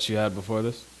job that you had before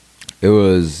this? It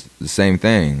was the same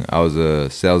thing. I was a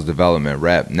sales development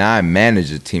rep. Now I manage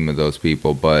a team of those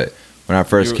people, but when I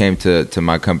first came to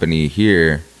my company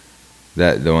here,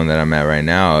 the one that I'm at right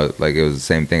now, like, it was the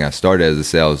same thing. I started as a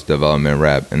sales development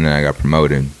rep, and then I got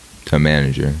promoted to a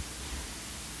manager.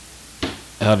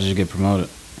 How did you get promoted?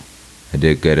 I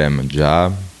did good at my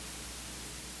job.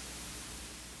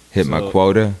 Hit my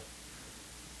quota.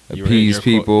 Appease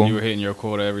people. You were hitting your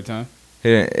quota every time?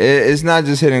 It's not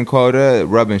just hitting quota.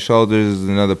 Rubbing shoulders is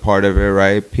another part of it,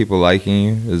 right? People liking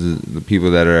you. Is the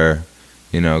people that are,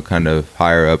 kind of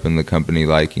higher up in the company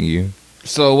liking you.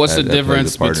 So what's the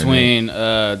difference between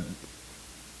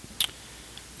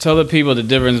tell the people the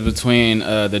difference between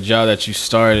the job that you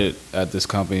started at this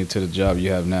company to the job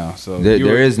you have now? So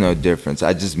there is no difference.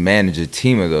 I just manage a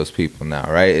team of those people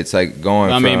now, right? It's like going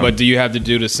but do you have to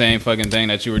do the same fucking thing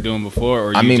that you were doing before,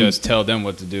 or just tell them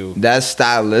what to do? That's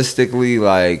stylistically,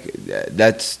 like,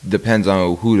 that depends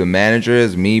on who the manager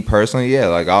is. Me personally, yeah,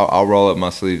 like, I'll roll up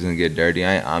my sleeves and get dirty.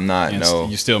 I'm not,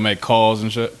 You still make calls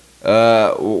and shit?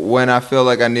 When I feel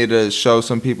like I need to show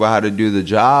some people how to do the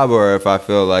job, or if I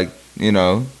feel like,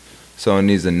 someone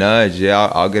needs a nudge,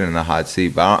 yeah, I'll get in the hot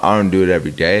seat, but I don't do it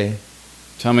every day.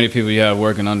 So how many people you have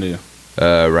working under you?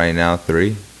 Right now,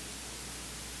 3.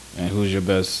 And who's your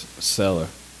best seller?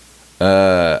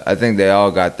 I think they all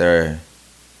got their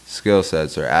skill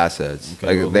sets or assets.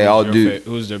 Okay, like, they all do.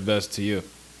 Who's their best to you?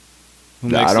 Who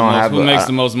makes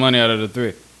the most money out of the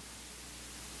 3?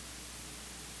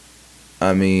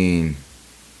 I mean,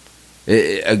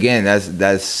 again, that's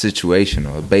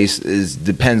situational.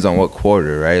 Depends on what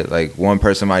quarter, right? Like, one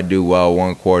person might do well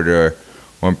one quarter,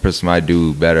 one person might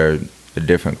do better a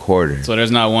different quarter. So there's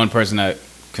not one person that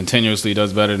continuously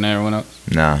does better than everyone else?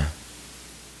 Nah.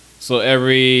 So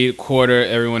every quarter,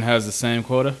 everyone has the same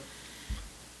quota?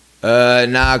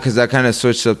 Nah, because I kind of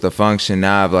switched up the function.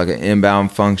 Now I have like an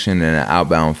inbound function and an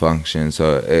outbound function.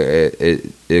 So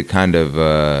it kind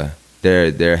of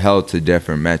they're held to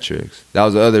different metrics. That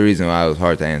was the other reason why it was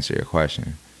hard to answer your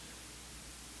question.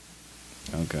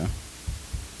 Okay.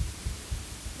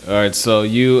 All right. So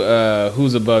you,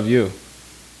 who's above you?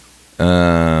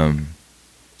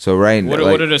 So right.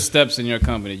 What are the steps in your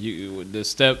company? The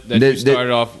step that you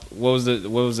started off. What was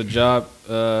the job?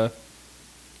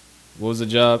 What was the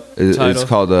job title? It's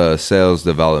called a sales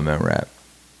development rep.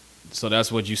 So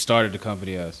that's what you started the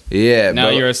company as. Yeah. Now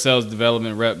you're a sales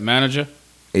development rep manager.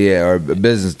 Yeah, or a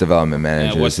business development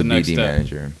manager. And what's the next BD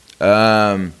step?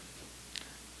 manager.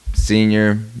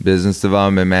 Senior business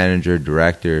development manager,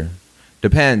 director.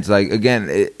 Depends. Like, again,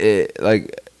 it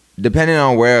like, depending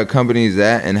on where a company's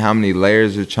at and how many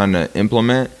layers they're trying to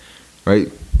implement, right?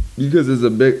 Because as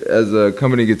a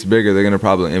company gets bigger, they're gonna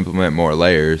probably implement more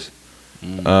layers.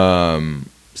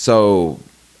 So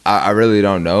I really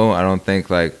don't know. I don't think,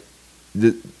 like,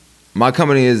 my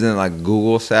company isn't like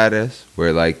Google status,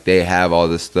 where like they have all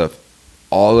of this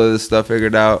stuff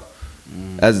figured out.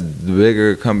 As the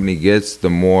bigger a company gets, the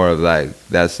more of like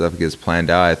that stuff gets planned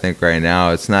out. I think right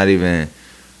now it's not even,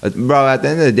 bro, at the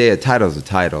end of the day, a title's a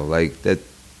title. Like, that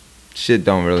shit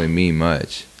don't really mean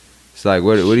much. It's like,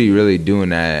 what are you really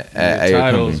doing at your company?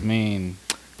 Titles mean.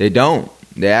 They don't.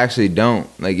 They actually don't.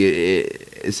 Like,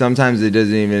 it sometimes it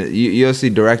doesn't even. You'll see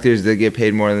directors that get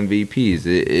paid more than VPs.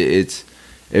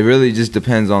 It really just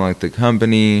depends on, like, the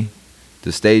company,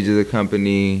 the stage of the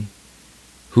company,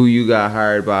 who you got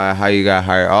hired by, how you got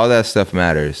hired. All that stuff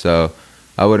matters. So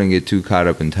I wouldn't get too caught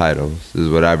up in titles, is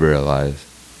what I've realized.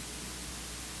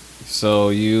 So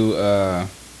you, I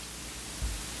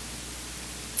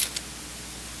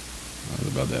was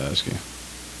about to ask you.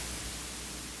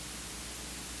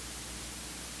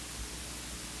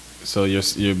 So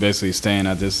you're basically staying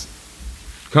at this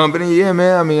Company, yeah,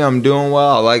 man. I mean, I'm doing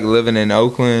well. I like living in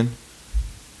Oakland.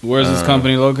 Where's this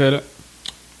company located?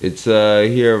 It's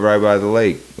here right by the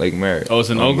lake, Lake Merritt. Oh, it's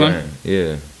in Oakland? Grand.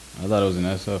 Yeah. I thought it was in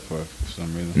SF for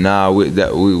some reason. Nah,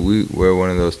 we're one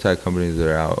of those tech companies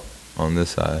that are out on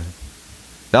this side.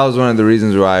 That was one of the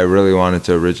reasons why I really wanted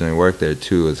to originally work there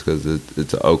too, is because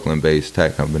it's an Oakland-based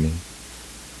tech company.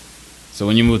 So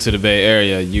when you moved to the Bay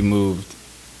Area, you moved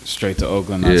straight to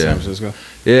Oakland, not San Francisco?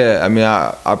 Yeah, I mean,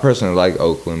 I personally like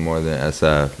Oakland more than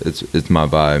SF. It's my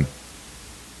vibe.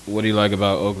 What do you like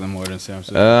about Oakland more than San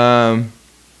Francisco?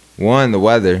 One, the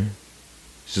weather.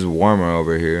 It's just warmer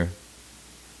over here.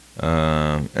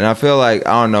 And I feel like,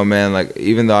 I don't know, man, like,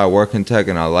 even though I work in tech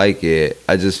and I like it,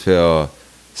 I just feel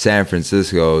San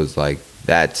Francisco is like,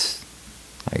 that's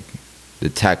like the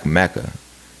tech mecca.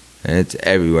 And it's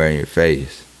everywhere in your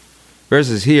face.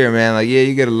 Versus here, man, like, yeah,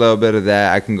 you get a little bit of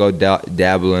that. I can go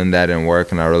dabble in that in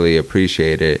work, and I really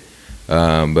appreciate it.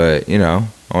 But, you know,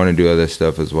 I want to do other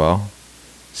stuff as well.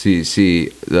 See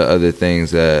the other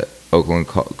things that Oakland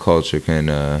culture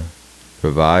can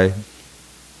provide.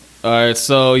 All right,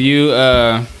 so you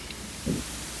work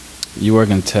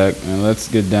in tech, and let's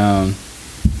get down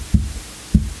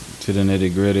to the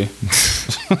nitty gritty.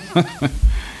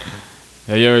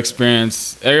 Have your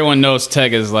experience? Everyone knows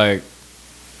tech is like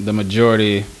the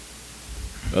majority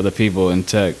of the people in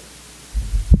tech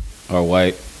are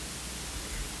white,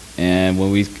 and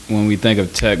when we think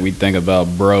of tech, we think about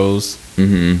bros,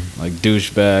 like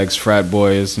douchebags, frat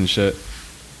boys, and shit.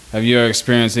 Have you ever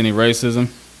experienced any racism?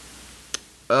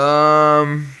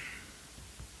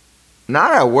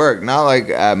 Not at work, not like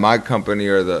at my company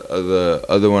or the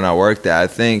other one I worked at. I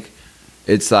think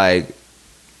it's like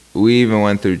we even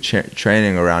went through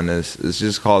training around this. It's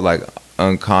just called like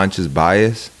unconscious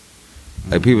bias.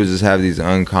 Like people just have these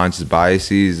unconscious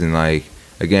biases, and like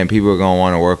again, people are gonna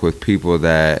want to work with people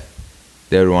that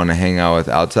they would want to hang out with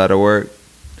outside of work.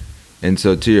 And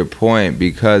so to your point,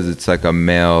 because it's like a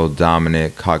male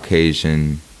dominant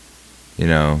Caucasian, you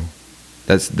know,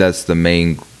 that's the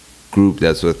main group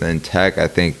that's within tech. I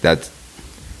think that's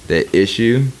the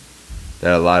issue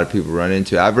that a lot of people run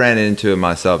into. I've ran into it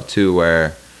myself too,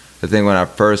 where I think when I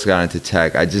first got into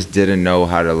tech, I just didn't know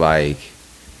how to like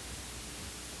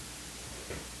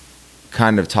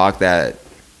kind of talk that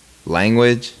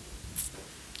language.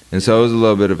 And so it was a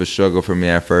little bit of a struggle for me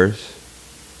at first.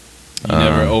 You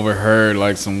never overheard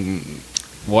like some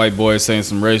white boy saying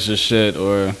some racist shit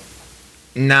or...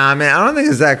 Nah, man, I don't think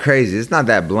it's that crazy. It's not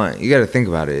that blunt. You got to think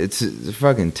about it. It's a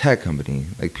fucking tech company.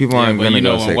 Like people aren't going to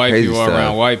go say crazy stuff. When white people are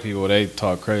around white people, they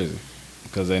talk crazy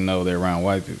because they know they're around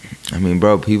white people. I mean,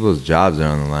 bro, people's jobs are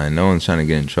on the line. No one's trying to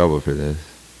get in trouble for this.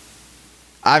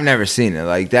 I've never seen it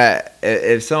like that.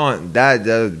 If someone that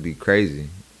would be crazy.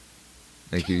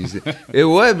 Like you said, it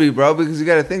would be, bro, because you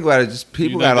got to think about it. Just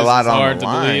people got a lot on the line. Hard to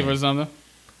believe or something.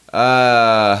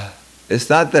 It's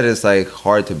not that it's like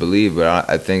hard to believe, but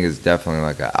I think it's definitely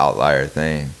like an outlier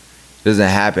thing. It doesn't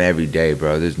happen every day,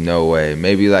 bro. There's no way.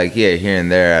 Maybe like here and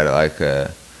there at like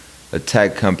a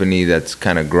tech company that's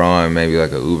kind of growing, maybe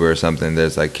like a Uber or something.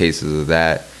 There's like cases of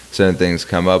that. Certain things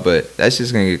come up, but that's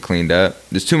just gonna get cleaned up.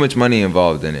 There's too much money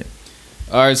involved in it.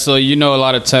 All right, so you know a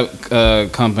lot of tech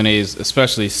companies,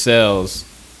 especially sales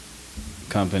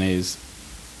companies,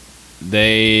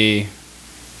 they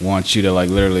want you to like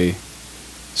literally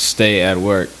stay at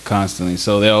work constantly.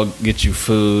 So they'll get you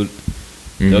food,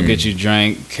 they'll get you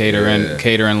drink,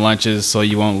 catering lunches so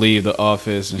you won't leave the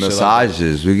office. And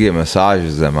massages, we get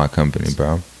massages at my company,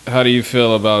 bro. How do you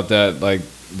feel about that, like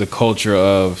the culture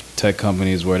of tech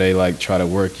companies where they like try to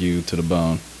work you to the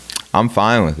bone? I'm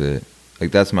fine with it.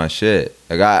 Like that's my shit.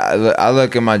 Like I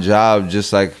look at my job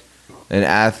just like an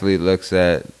athlete looks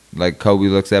at, like Kobe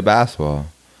looks at basketball.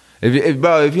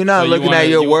 If you're not looking at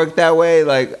your work that way,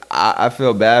 like I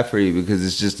feel bad for you because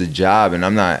it's just a job, and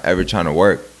I'm not ever trying to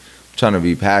work. I'm trying to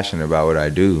be passionate about what I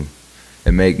do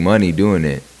and make money doing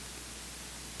it.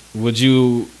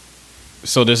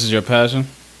 So this is your passion?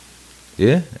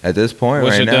 Yeah, at this point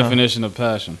What's right your now. definition of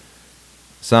passion?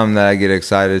 Something that I get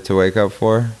excited to wake up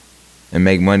for and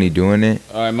make money doing it.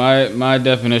 All right, my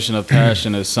definition of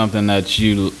passion is something that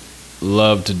you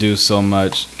love to do so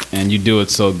much and you do it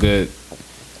so good.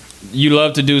 You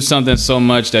love to do something so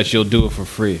much that you'll do it for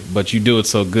free, but you do it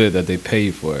so good that they pay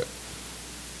you for it.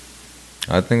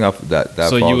 I think that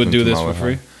so you would do this for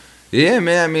free? Yeah,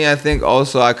 man. I mean, I think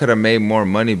also I could have made more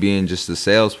money being just a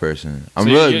salesperson. I'm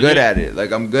really good at it.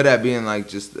 Like I'm good at being like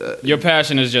just. Your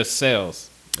passion is just sales.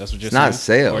 That's what you're saying. It's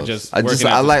not sales.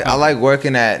 I like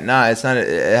working at. Nah, it's not.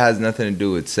 It has nothing to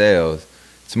do with sales.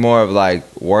 It's more of like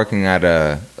working at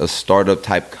a startup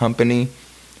type company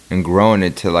and growing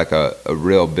it to like a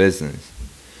real business.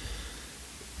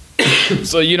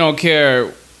 So you don't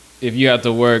care if you have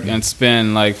to work and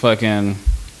spend like fucking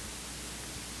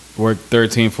work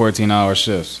 13, 14-hour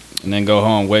shifts and then go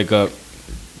home, wake up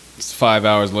 5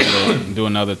 hours later and do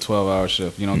another 12-hour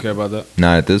shift. You don't care about that?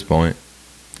 Not at this point.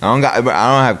 I don't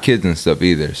have kids and stuff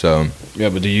either, so. Yeah,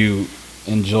 but do you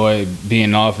enjoy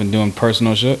being off and doing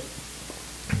personal shit?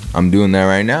 I'm doing that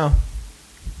right now,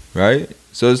 right?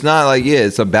 So it's not like,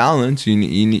 it's a balance.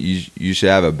 You should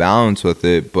have a balance with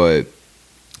it, but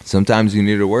sometimes you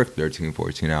need to work 13,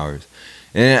 14 hours.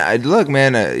 And look,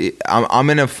 man, I'm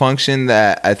in a function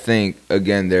that I think,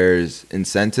 again, there's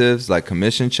incentives like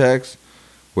commission checks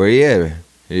where,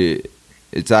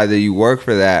 it's either you work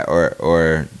for that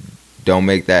or don't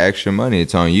make that extra money.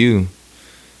 It's on you.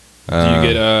 Do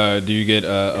you get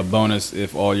a bonus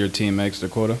if all your team makes their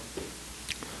quota?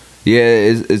 Yeah,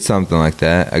 it's something like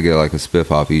that. I get like a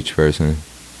spiff off each person.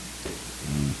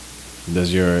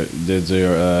 Does your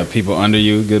people under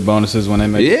you get bonuses when they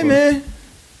make? Yeah, man.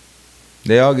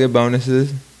 They all get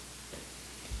bonuses.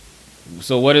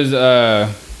 So what is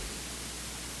I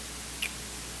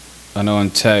know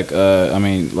in tech, I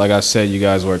mean, like I said, you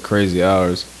guys work crazy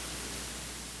hours.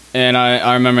 And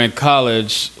I remember in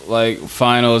college, like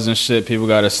finals and shit, people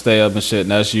got to stay up and shit, and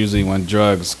that's usually when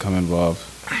drugs come involved.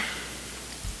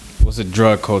 What's the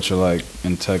drug culture like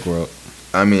in tech world?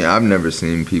 I mean, I've never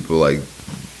seen people like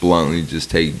bluntly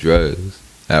just take drugs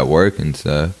at work and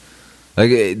stuff. Like,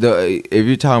 if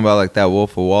you're talking about like that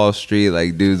Wolf of Wall Street,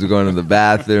 like dudes are going to the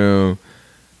bathroom,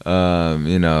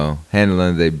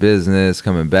 handling their business,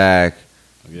 coming back,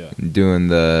 doing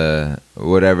the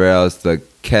whatever else, the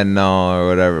Kenol or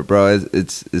whatever, bro.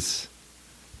 It's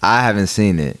I haven't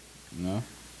seen it. No.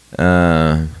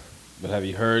 But have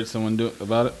you heard someone do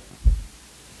about it?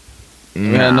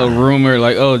 Nah. We had no rumor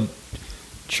like, oh,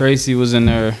 Tracy was in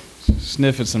there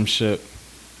sniffing some shit.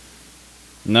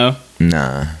 No?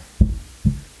 Nah.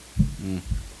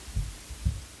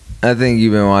 I think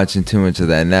you've been watching too much of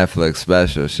that Netflix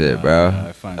special shit, bro.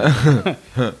 I find it.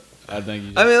 I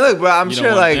think. I mean, look, bro. I'm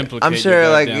sure,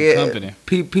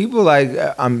 people like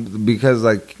because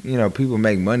like people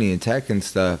make money in tech and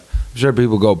stuff. I'm sure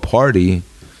people go party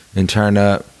and turn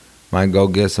up, might go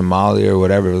get some Molly or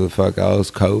whatever the fuck else,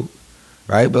 coke,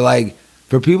 right? But like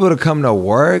for people to come to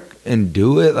work and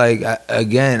do it, like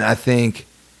again, I think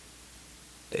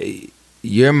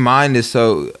your mind is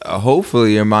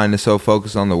hopefully your mind is so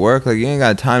focused on the work, like you ain't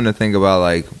got time to think about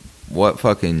like what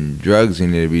fucking drugs you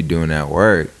need to be doing at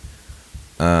work.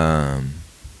 Bro,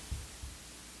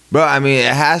 I mean,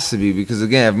 it has to be, because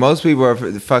again, if most people are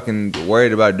fucking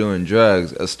worried about doing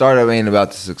drugs, a startup ain't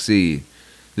about to succeed.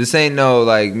 This ain't no,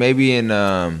 like, maybe in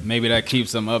maybe that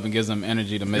keeps them up and gives them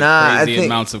energy to make crazy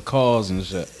amounts of calls and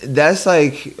shit. That's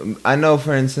like, I know,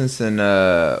 for instance, in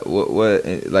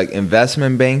like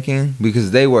investment banking,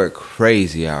 because they work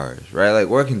crazy hours, right? Like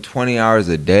working 20 hours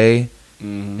a day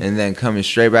and then coming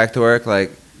straight back to work,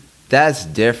 like that's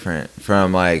different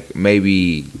from like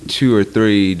maybe 2 or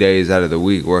 3 days out of the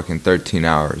week working 13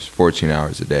 hours, 14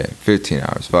 hours a day, 15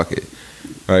 hours, fuck it,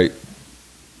 right?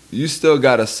 You still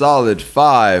got a solid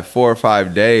 4 or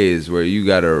 5 days where you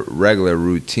got a regular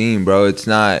routine, bro. It's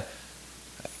not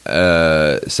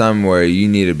something where you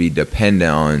need to be dependent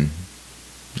on,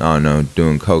 I don't know,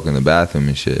 doing coke in the bathroom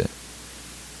and shit.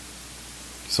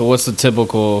 So what's the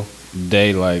typical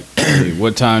day like?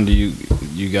 What time do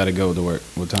you got to go to work?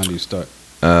 What time do you start?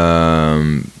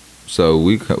 So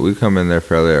we come in there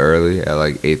fairly early at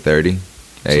like 8:30 a.m.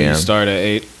 So you start at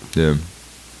 8? Yeah.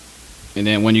 And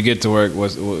then when you get to work,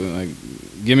 like?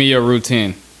 Give me your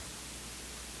routine.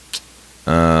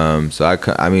 So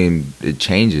I mean, it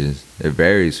changes. It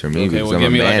varies for me because I'm a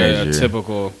manager. Like a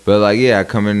typical. But like, yeah, I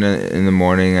come in the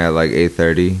morning at like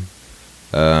 8:30.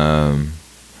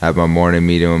 Have my morning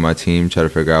meeting with my team, try to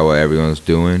figure out what everyone's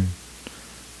doing.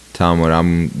 Tell them what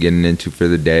I'm getting into for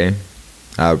the day.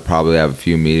 I'll probably have a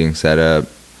few meetings set up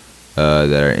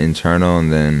that are internal,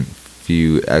 and then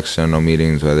few external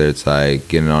meetings, whether it's like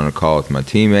getting on a call with my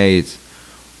teammates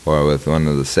or with one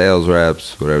of the sales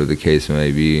reps, whatever the case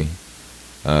may be,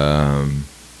 and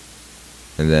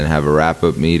then have a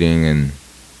wrap-up meeting. And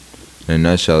in a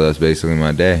nutshell, that's basically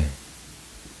my day.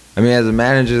 I mean, as a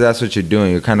manager, that's what you're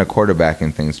doing. You're kind of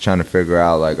quarterbacking things, trying to figure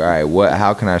out like, all right,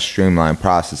 how can I streamline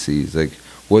processes? Like,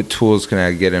 what tools can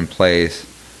I get in place?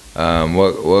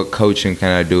 What coaching can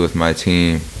I do with my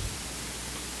team?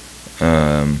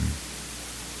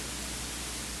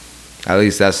 At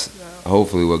least that's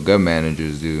hopefully what good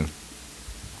managers do.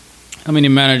 How many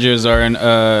managers are in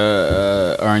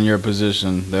your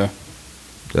position there?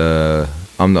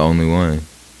 I'm the only one.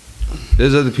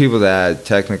 There's other people that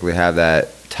technically have that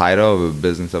title of a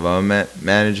business development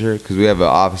manager because we have an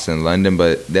office in London,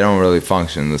 but they don't really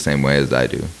function the same way as I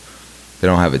do. They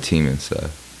don't have a team and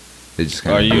stuff. They just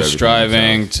kind Are of you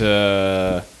striving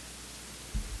to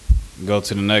go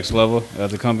to the next level at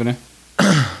the company?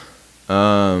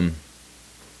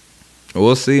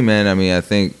 We'll see, man. I mean, I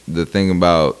think the thing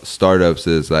about startups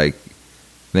is like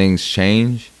things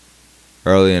change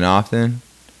early and often.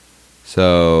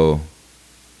 So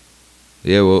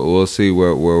yeah, we'll see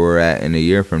where we're at in a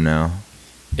year from now.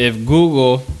 If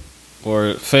Google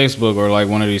or Facebook or like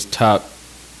one of these top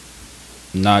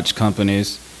notch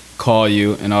companies call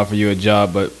you and offer you a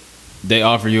job, but they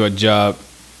offer you a job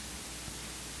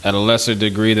at a lesser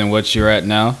degree than what you're at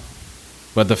now,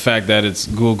 but the fact that it's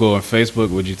Google and Facebook,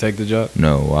 would you take the job?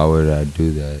 No, why would I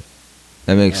do that?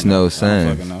 That makes no sense. I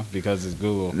don't fucking know, because it's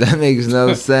Google. That makes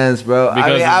no sense, bro. I Because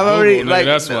mean, it's I've already Google, nigga, like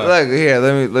that's why. look here.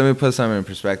 Let me put something in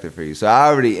perspective for you. So I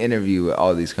already interviewed with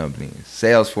all these companies: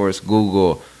 Salesforce,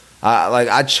 Google.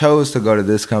 I chose to go to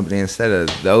this company instead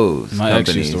of those My ex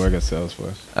companies. used to work at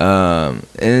Salesforce.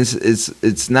 And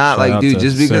it's not Shout like, out dude, to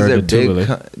just because Sarah they're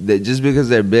DeTulley. just because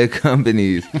they're big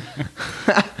companies,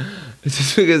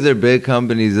 just because they're big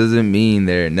companies doesn't mean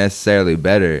they're necessarily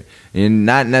better. You're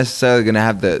not necessarily gonna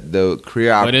have the career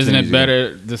But opportunities. isn't it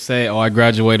better to say, "Oh, I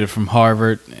graduated from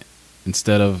Harvard,"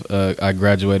 instead of "I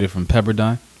graduated from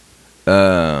Pepperdine"?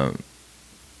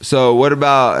 So what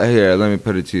about here? Let me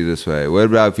put it to you this way: what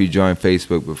about if you joined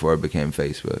Facebook before it became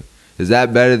Facebook? Is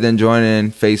that better than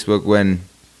joining Facebook when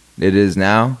it is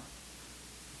now?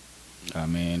 I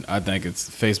mean, I think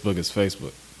Facebook is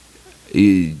Facebook.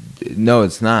 No,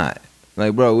 it's not.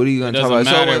 Like, bro, what are you It gonna talk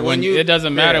doesn't about? matter So when you. It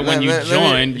doesn't matter when you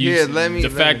join. The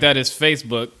fact that it's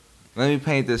Facebook. Let me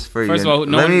paint this for you. First of all,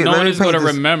 no one is going to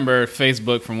remember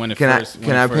Facebook from when it first.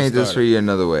 Can I paint this for you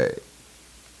another way?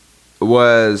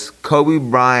 Was Kobe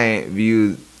Bryant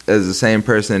viewed as the same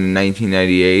person in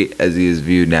 1998 as he is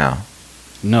viewed now?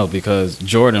 No, because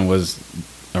Jordan was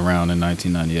around in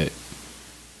 1998.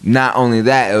 Not only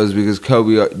that, it was because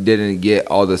Kobe didn't get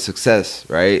all the success,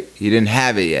 right? He didn't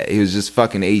have it yet. He was just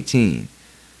fucking 18.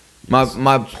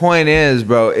 My point is,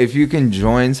 bro, if you can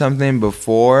join something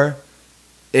before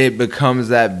it becomes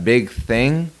that big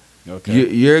thing, Okay.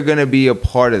 you're going to be a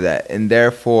part of that. And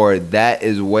therefore, that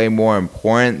is way more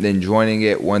important than joining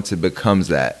it once it becomes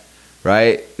that,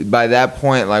 right? By that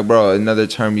point, like, bro, another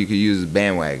term you could use is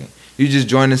bandwagon. You just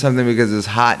joining something because it's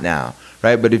hot now,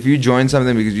 right? But if you join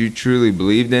something because you truly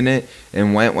believed in it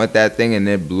and went with that thing and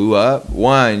it blew up,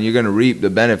 one, you're going to reap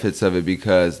the benefits of it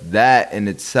because that in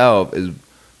itself is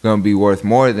going to be worth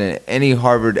more than any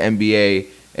Harvard MBA,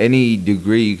 any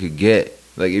degree you could get.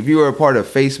 Like, if you were a part of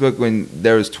Facebook when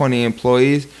there was 20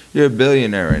 employees, you're a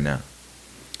billionaire right now.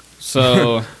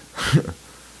 So,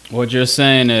 what you're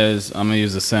saying is, I'm going to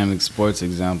use the same sports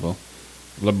example.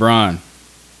 LeBron.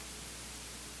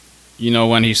 You know,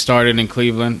 when he started in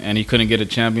Cleveland and he couldn't get a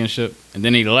championship, and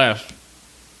then he left.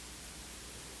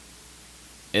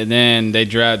 And then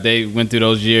they went through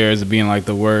those years of being like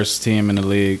the worst team in the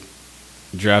league.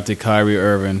 Drafted Kyrie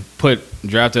Irving,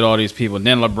 drafted all these people. And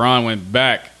then LeBron went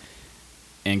back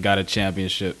and got a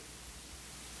championship.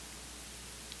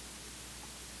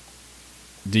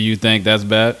 Do you think that's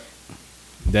bad?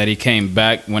 That he came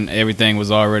back when everything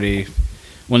was already,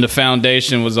 when the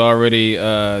foundation was already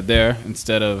there,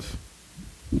 instead of.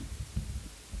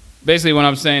 Basically, what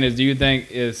I'm saying is, do you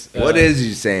think is What is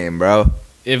you saying, bro?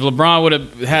 if LeBron would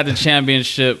have had the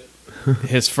championship,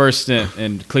 his first stint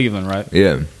in Cleveland, right?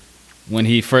 Yeah. When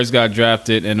he first got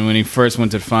drafted and when he first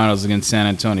went to the finals against San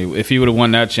Antonio, if he would have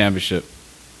won that championship,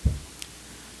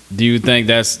 do you think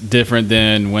that's different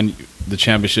than when the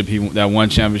championship that one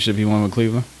championship he won with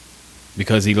Cleveland?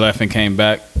 Because he left and came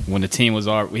back when the team was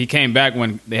already. He came back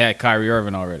when they had Kyrie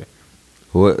Irving already.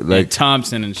 What, like, and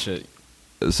Thompson and shit.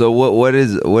 so what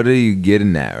are you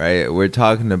getting at, right? We're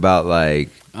talking about, like,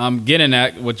 I'm getting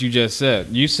at what you just said.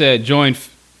 You said join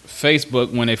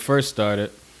Facebook when they first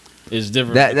started is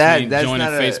different between that's joining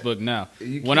not Facebook now.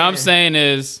 You What I'm can't- saying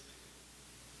is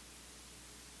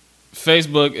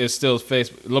Facebook is still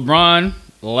Facebook. LeBron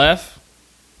left,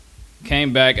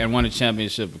 came back, and won a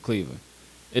championship with Cleveland.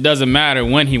 It doesn't matter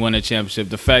when he won a championship.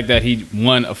 The fact that he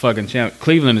won a fucking champ.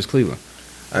 Cleveland is Cleveland.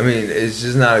 I mean, it's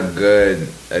just not a good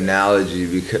analogy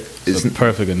because It's a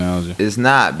perfect analogy. It's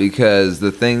not, because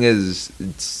the thing is,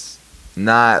 it's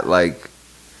not like,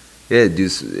 yeah,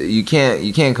 dude, you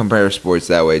can't compare sports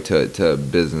that way to a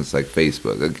business like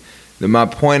Facebook. Like, my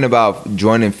point about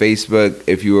joining Facebook,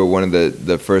 if you were one of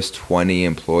the first 20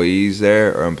 employees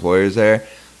there or employers there,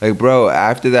 Like, bro,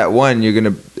 after that one, you're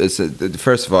gonna.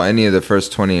 First of all, any of the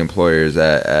first 20 employers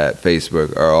at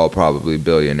Facebook are all probably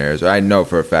billionaires. I know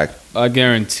for a fact. I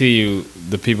guarantee you,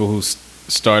 the people who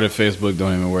started Facebook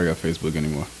don't even work at Facebook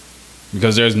anymore,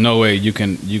 because there's no way you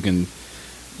can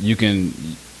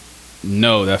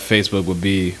know that Facebook would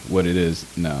be what it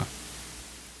is now.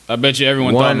 I bet you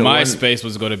everyone thought MySpace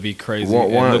was going to be crazy.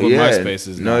 And look what MySpace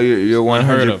is now. No, you're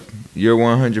 100. You're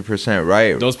 100%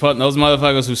 right. Those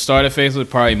motherfuckers who started Facebook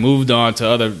probably moved on to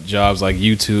other jobs like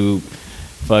YouTube,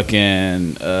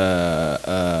 fucking like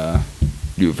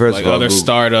other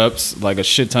startups. Like a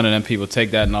shit ton of them people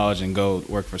take that knowledge and go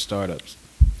work for startups.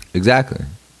 Exactly.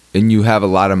 And you have a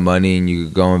lot of money, and you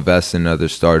could go invest in other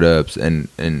startups and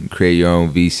create your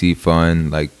own VC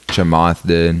fund, like Chamath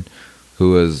did,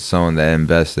 who was someone that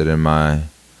invested in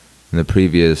the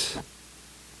previous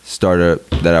startup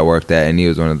that I worked at, and he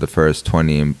was one of the first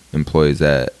 20 employees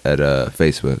at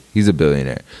Facebook. He's a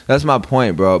billionaire. That's my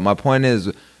point, bro. My point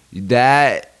is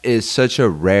that is such a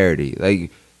rarity.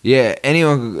 Like, yeah,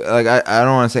 anyone, like, I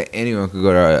don't want to say anyone could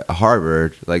go to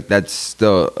Harvard. Like, that's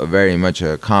still very much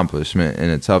an accomplishment in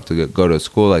itself to go to a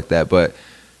school like that. But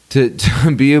to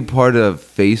be a part of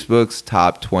Facebook's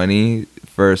top 20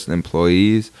 first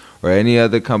employees or any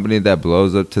other company that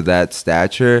blows up to that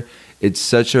stature, it's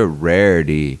such a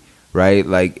rarity, right?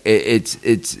 Like, it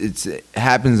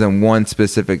happens in one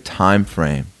specific time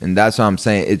frame. And that's what I'm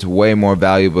saying. It's way more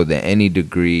valuable than any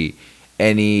degree,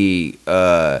 any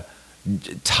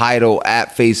title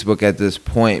at Facebook at this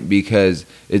point, because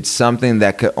it's something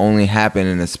that could only happen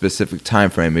in a specific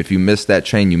time frame. If you missed that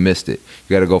train, you missed it.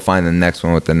 You got to go find the next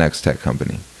one with the next tech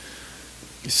company.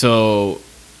 So,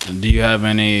 do you have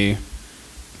any...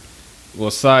 Well,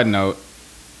 side note,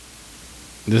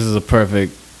 this is a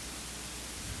perfect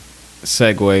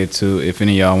segue to if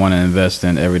any of y'all want to invest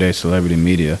in Everyday Celebrity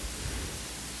Media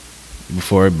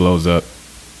before it blows up.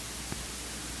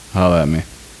 Holla at me.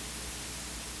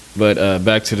 But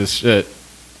back to the shit.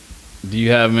 Do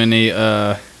you have any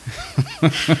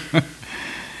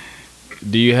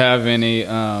do you have any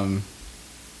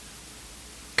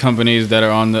companies that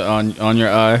are on your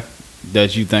eye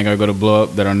that you think are going to blow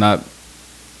up that are not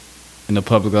in the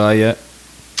public eye yet?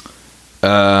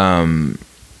 Or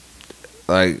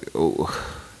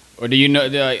do you know,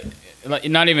 like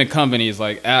not even companies,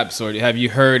 like apps, or have you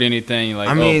heard anything like?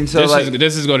 I mean,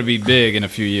 this is going to be big in a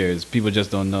few years. People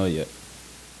just don't know yet.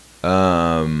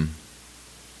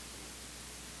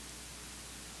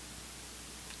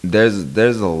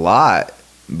 There's a lot,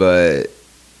 but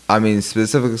I mean,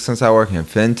 specifically since I work in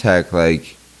fintech,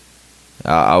 like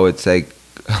I would say,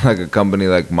 like a company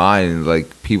like mine,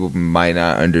 like people might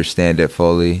not understand it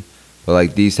fully, but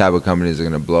like these type of companies are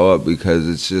gonna blow up because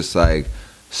it's just like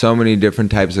so many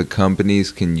different types of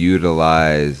companies can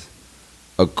utilize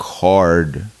a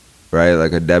card, right?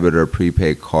 Like a debit or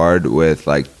prepaid card with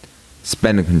like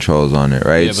spending controls on it,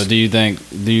 right? Yeah, but do you think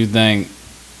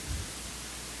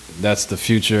that's the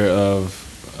future of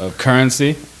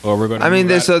currency, or we're going to? I mean,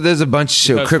 there's a bunch of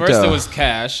shit. Crypto. First it was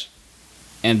cash,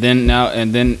 and then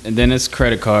it's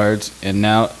credit cards, and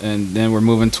then we're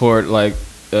moving toward like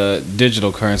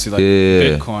digital currency like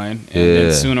Bitcoin, and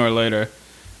then sooner or later,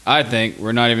 I think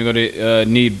we're not even going to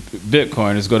need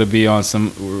Bitcoin. It's going to be on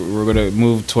some. We're going to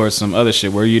move towards some other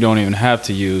shit where you don't even have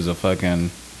to use a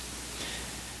fucking.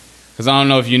 Because I don't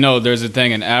know if you know, there's a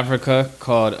thing in Africa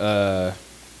called, I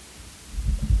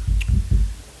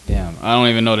don't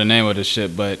even know the name of this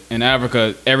shit, but in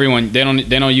Africa, everyone, they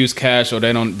don't use cash, or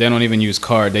they don't even use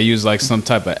card. They use like some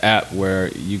type of app where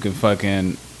you can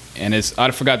fucking, and I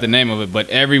forgot the name of it, but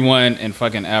everyone in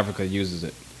fucking Africa uses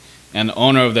it. And the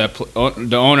owner of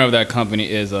that company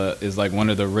is like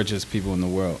one of the richest people in the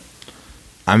world.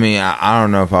 I mean, I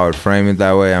don't know if I would frame it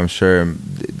that way. I'm sure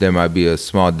there might be a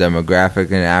small demographic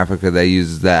in Africa that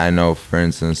uses that. I know, for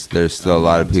instance, there's still a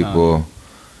lot of people.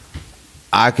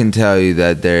 I can tell you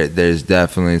that there's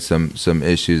definitely some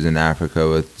issues in Africa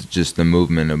with just the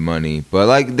movement of money. But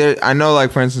like I know, like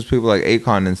for instance, people like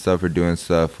Akon and stuff are doing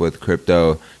stuff with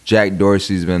crypto. Jack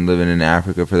Dorsey's been living in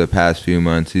Africa for the past few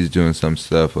months. He's doing some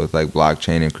stuff with like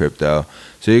blockchain and crypto.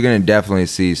 So you're gonna definitely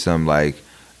see some like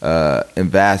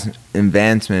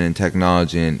advancement in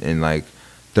technology in like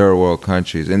third world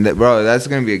countries, and bro, that's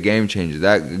gonna be a game changer.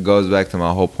 That goes back to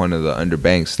my whole point of the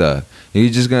underbanked stuff. You're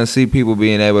just gonna see people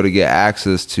being able to get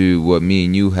access to what me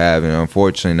and you have, and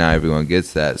unfortunately not everyone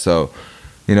gets that. So,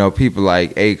 you know, people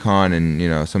like Akon and, you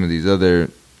know, some of these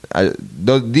other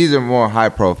these are more high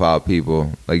profile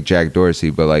people like Jack Dorsey,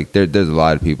 but like there's a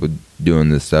lot of people doing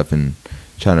this stuff and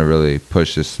trying to really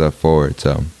push this stuff forward.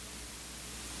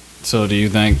 So do you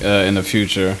think in the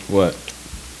future, what?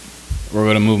 we're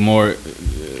going to move more.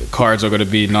 Cards are going to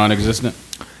be non-existent.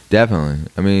 Definitely.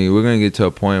 I mean, we're gonna get to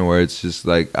a point where it's just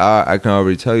like I can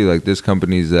already tell you, like, there's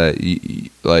companies that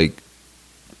like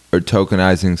are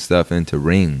tokenizing stuff into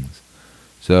rings.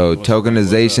 So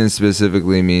tokenization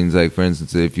specifically means, like, for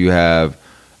instance, if you have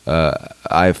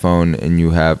iPhone and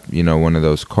you have, you know, one of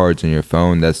those cards in your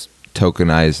phone, that's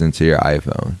tokenized into your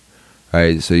iPhone,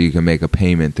 right? So you can make a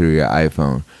payment through your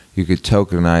iPhone. You could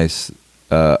tokenize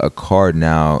a card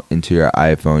now into your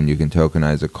iPhone. You can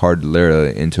tokenize a card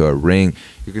literally into a ring.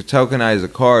 You could tokenize a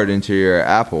card into your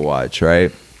Apple Watch,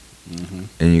 right? Mm-hmm.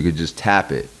 And you could just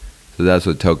tap it. So that's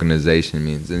what tokenization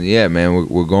means. And yeah, man,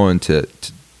 we're going to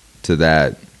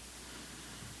that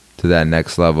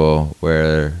next level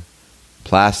where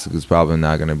plastic is probably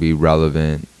not going to be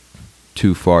relevant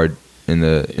too far in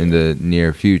the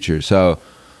near future. So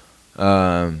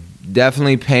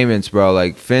definitely payments, bro.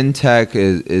 Like, fintech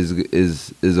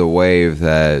is a wave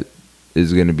that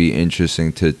is going to be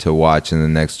interesting to watch in the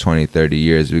next 20, 30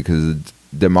 years, because the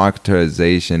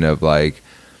democratization of, like,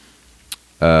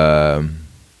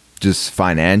 just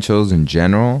financials in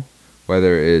general,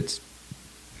 whether it's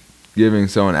giving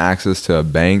someone access to a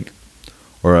bank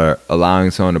or allowing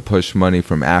someone to push money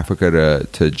from Africa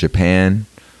to Japan,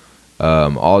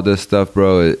 all this stuff,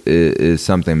 bro, is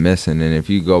something missing. And if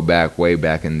you go back way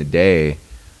back in the day,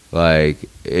 like,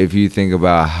 if you think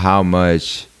about how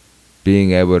much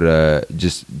being able to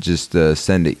just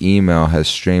send an email has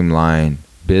streamlined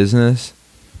business,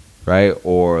 right?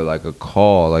 Or like a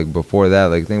call, like before that,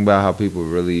 like, think about how people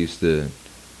really used to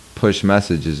push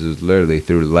messages. It was literally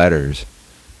through letters.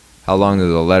 How long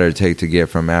does a letter take to get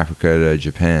from Africa to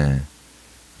Japan,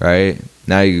 right?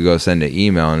 Now you can go send an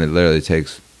email and it literally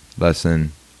takes less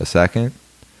than a second.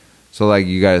 So, like,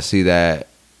 you got to see that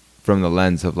from the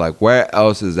lens of, like, where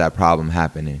else is that problem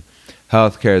happening?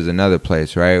 Healthcare is another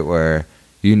place, right, where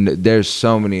there's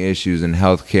so many issues in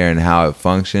healthcare and how it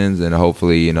functions, and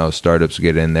hopefully, you know, startups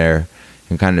get in there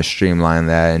and kind of streamline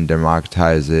that and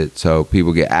democratize it so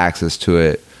people get access to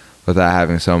it without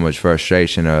having so much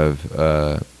frustration of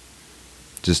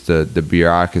just the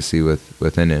bureaucracy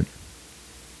within it.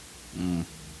 Mm.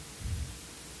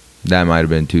 That might have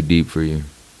been too deep for you.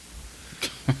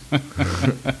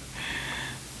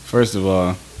 First of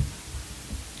all,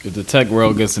 if the tech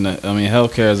world gets in it, I mean,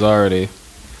 healthcare is already.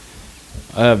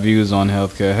 I have views on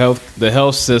healthcare. The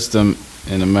health system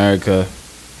in America,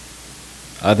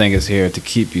 I think, is here to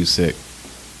keep you sick.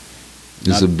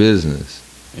 It's a business.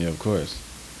 Yeah, of course.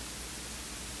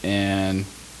 And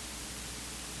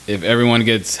if everyone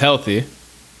gets healthy,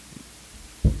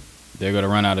 they're going to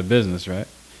run out of business, right?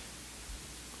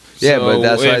 Yeah, so but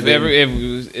that's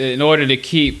if in order to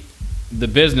keep the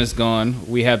business going,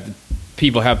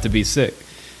 people have to be sick.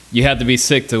 You have to be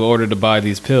sick to order to buy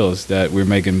these pills that we're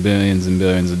making billions and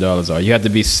billions of dollars on. You have to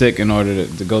be sick in order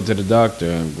to go to the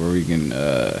doctor,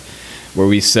 where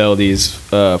we sell these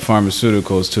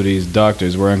pharmaceuticals to these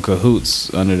doctors. We're in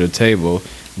cahoots under the table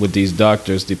with these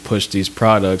doctors to push these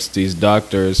products. These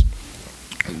doctors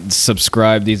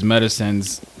subscribe these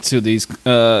medicines to these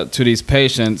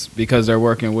patients because they're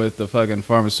working with the fucking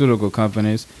pharmaceutical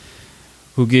companies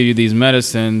who give you these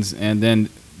medicines, and then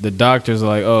the doctors are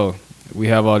like, oh, we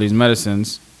have all these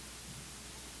medicines.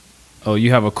 Oh,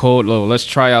 you have a cold? Oh, let's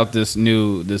try out this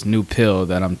new pill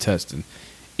that I'm testing.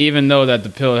 Even though that the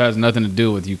pill has nothing to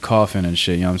do with you coughing and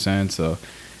shit, you know what I'm saying?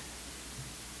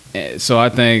 So I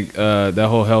think that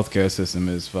whole healthcare system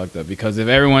is fucked up, because if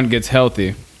everyone gets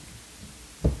healthy,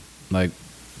 like,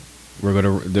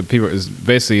 the people is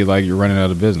basically like you're running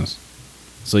out of business.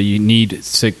 So you need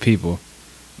sick people.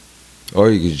 Or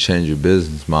you could change your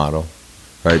business model,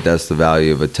 right? That's the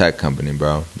value of a tech company,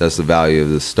 bro. That's the value of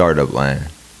the startup land.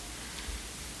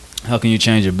 How can you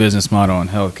change your business model in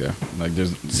healthcare? Like,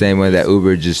 same way that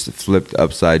Uber just flipped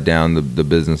upside down the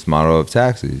business model of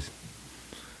taxis.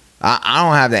 I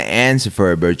don't have the answer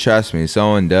for it, but trust me,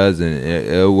 someone does, and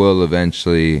it will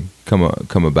eventually come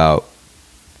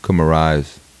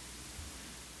arise.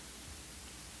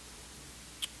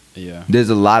 Yeah. There's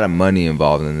a lot of money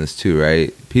involved in this too,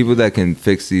 right? People that can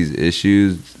fix these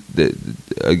issues, that,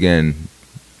 again,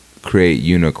 create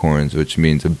unicorns, which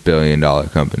means $1 billion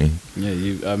company. Yeah,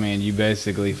 you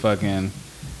basically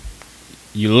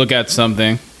you look at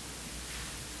something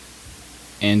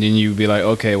and then you be like,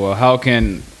 okay, well, how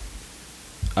can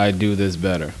I do this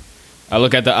better? I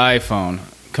look at the iPhone.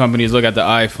 Companies look at the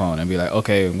iPhone and be like,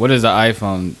 okay, what does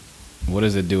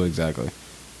it do exactly?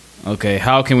 Okay,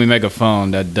 how can we make a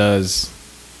phone that does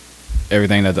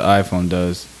everything that the iPhone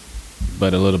does,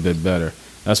 but a little bit better?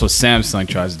 That's what Samsung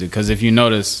tries to do. Because if you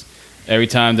notice, every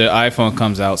time the iPhone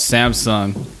comes out,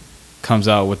 Samsung comes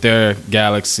out with their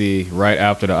Galaxy right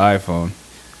after the iPhone,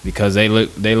 because they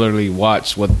literally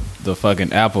watch what the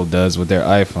fucking Apple does with their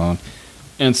iPhone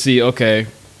and see, okay,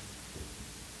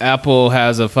 Apple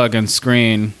has a fucking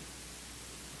screen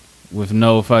with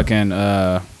no fucking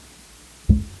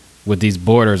with these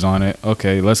borders on it.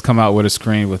 Okay, let's come out with a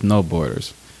screen with no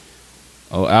borders.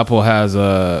 Oh, Apple has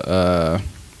a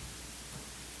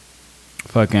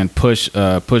fucking push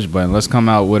button. Let's come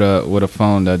out with a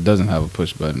phone that doesn't have a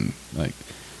push button. Like,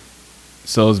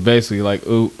 so it's basically like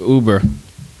Uber,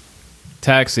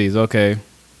 taxis. Okay,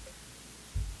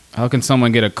 how can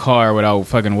someone get a car without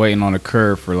fucking waiting on a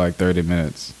curb for like 30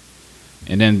 minutes?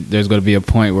 And then there's going to be a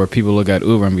point where people look at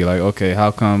Uber and be like, okay,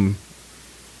 how can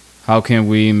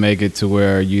we make it to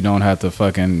where you don't have to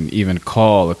fucking even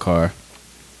call a car?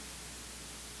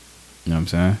 You know what I'm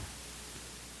saying?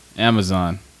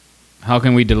 Amazon, how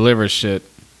can we deliver shit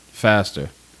faster?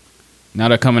 Now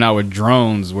they're coming out with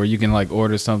drones where you can like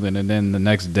order something and then the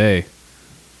next day.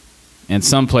 In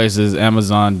some places,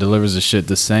 Amazon delivers the shit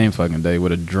the same fucking day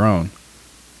with a drone.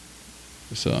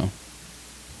 So.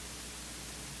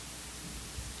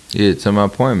 Yeah, to my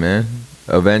point, man.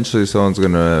 Eventually, someone's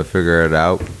gonna figure it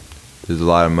out. There's a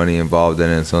lot of money involved in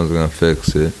it, and someone's gonna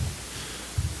fix it.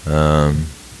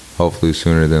 Hopefully,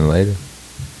 sooner than later.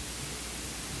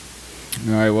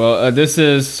 All right. Well, this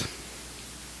is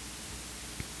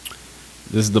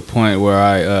the point where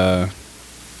I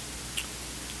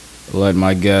let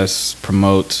my guests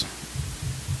promote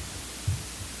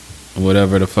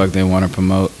whatever the fuck they want to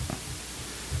promote.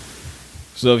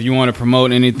 So if you want to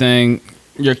promote anything,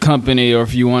 your company, or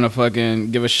if you want to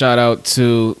fucking give a shout out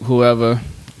to whoever,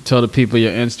 tell the people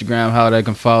your Instagram, how they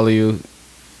can follow you,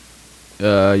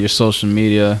 your social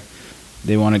media.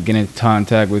 They want to get in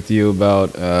contact with you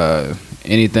about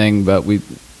anything about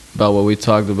what we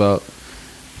talked about.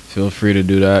 Feel free to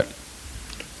do that.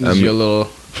 This is your little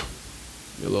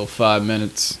 5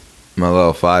 minutes. My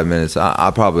little 5 minutes.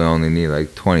 I probably only need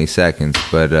like 20 seconds,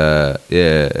 but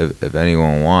yeah. If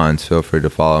anyone wants, feel free to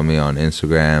follow me on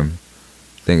Instagram.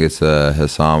 I think it's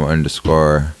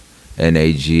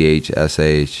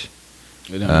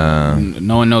Hassam_NAGHSH.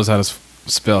 No one knows how to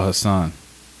spell Hassan.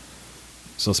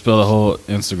 So spell the whole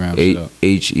Instagram.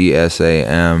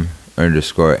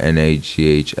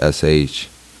 HESAM_NAGHSH.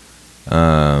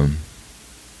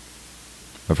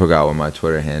 I forgot what my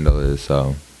Twitter handle is,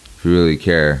 so if you really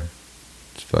care,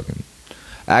 it's fucking.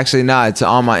 Actually, nah, it's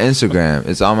on my Instagram.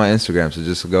 It's on my Instagram, so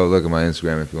just go look at my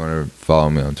Instagram if you want to follow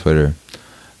me on Twitter.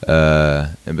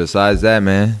 And besides that,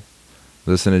 man,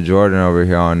 listen to Jordan over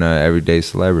here on Everyday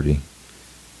Celebrity.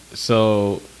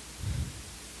 So,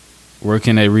 where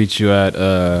can they reach you at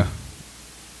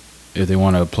if they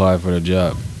want to apply for the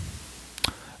job?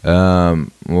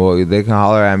 Well, they can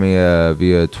holler at me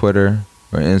via Twitter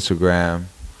or Instagram.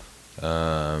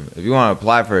 If you want to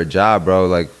apply for a job, bro,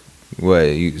 like,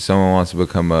 someone wants to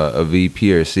become a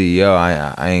VP or CEO,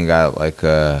 I ain't got like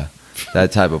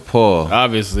that type of pull.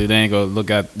 Obviously, they ain't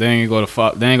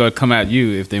gonna come at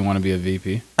you if they want to be a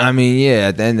VP. I mean, yeah,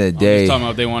 at the end of the day, I'm just talking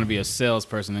about if they want to be a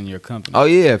salesperson in your company. Oh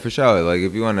yeah, for sure. Like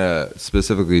if you want to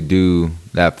specifically do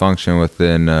that function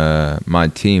within my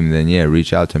team, then yeah,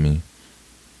 reach out to me.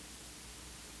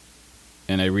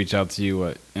 And they reach out to you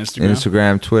what? Instagram?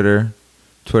 Instagram, Twitter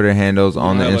handles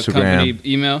on the Instagram. Company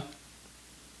email?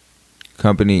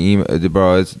 Company email,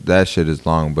 bro. That shit is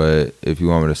long, but if you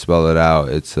want me to spell it out,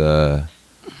 it's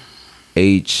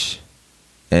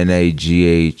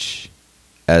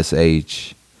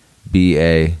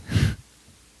HNAGHSHBA.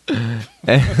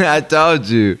 And I told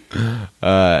you,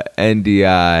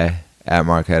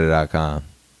 NDI@marquetta.com.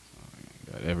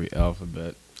 Got every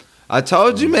alphabet. I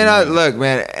told you, man. Look,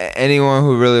 man. Anyone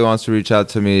who really wants to reach out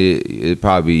to me, it'd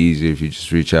probably be easier if you just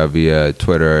reach out via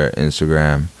Twitter or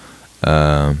Instagram.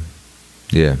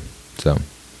 Yeah. So.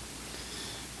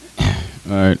 All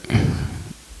right.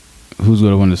 Who's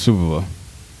gonna win the Super Bowl?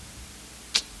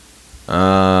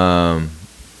 I'm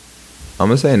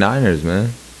gonna say Niners,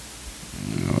 man.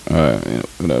 All right.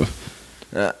 Whatever.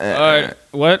 All right.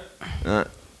 What? All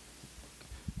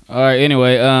right.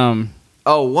 Anyway.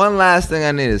 Oh, one last thing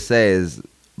I need to say is,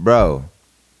 bro,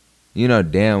 you know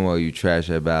damn well you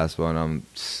trash at basketball, and I'm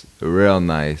real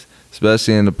nice,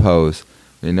 especially in the post.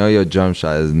 We know your jump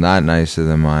shot is not nicer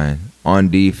than mine. On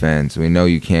defense, we know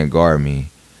you can't guard me.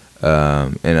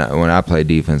 And when I play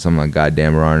defense, I'm like,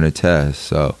 goddamn, we're on a test.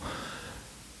 So,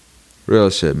 real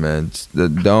shit, man.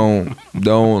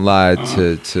 Don't lie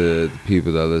to the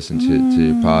people that listen to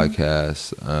your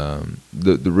podcast.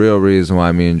 The real reason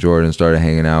why me and Jordan started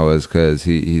hanging out was because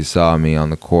he saw me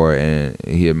on the court and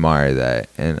he admired that.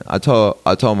 And I told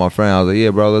my friend, I was like,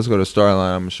 yeah, bro, let's go to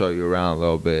Starline. I'm gonna show you around a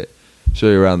little bit. show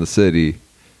you around the city,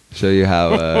 show you how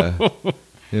the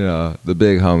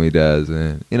big homie does,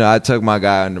 and I took my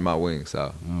guy under my wing.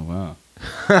 So. Oh wow.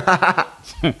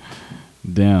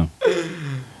 Damn.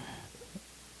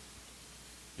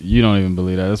 You don't even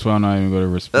believe that. That's why I'm not even going to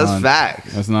respond. That's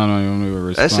facts. That's not even going to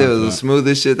respond. That shit was the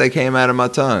smoothest shit that came out of my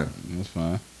tongue. That's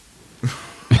fine.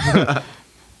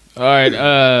 All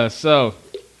right. So,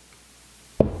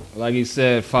 like he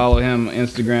said, follow him on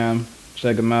Instagram.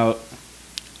 Check him out.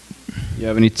 You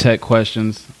have any tech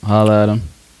questions, holla at him.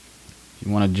 If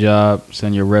you want a job,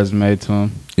 send your resume to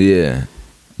him. Yeah.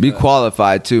 Be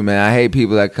qualified too, man. I hate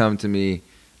people that come to me.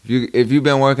 If you've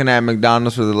been working at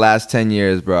McDonald's for the last 10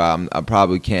 years, bro, I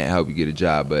probably can't help you get a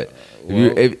job. But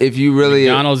if you really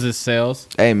McDonald's is sales.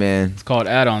 Hey, man, it's called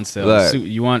add-on sales. Look,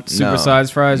 you want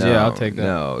supersized fries? Yeah, I'll take that.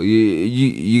 No,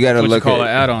 you gotta look. Call an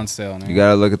add-on sale. Man. You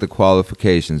gotta look at the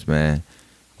qualifications, man.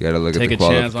 You gotta look at the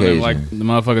qualifications. Take a chance on him, like the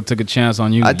motherfucker took a chance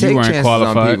on you. I take weren't chances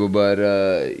qualified. on people, but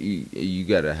you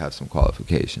gotta have some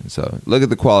qualifications. So look at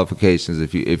the qualifications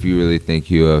if you really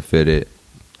think you fit it.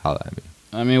 Holla at me.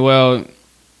 I mean, well,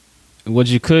 what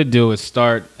you could do is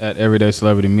start at Everyday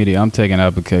Celebrity Media. I'm taking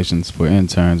applications for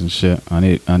interns and shit. I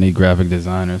need graphic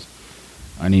designers.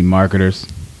 I need marketers.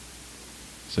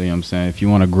 So you know what I'm saying? If you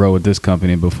want to grow with this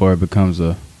company before it becomes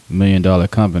a $1 million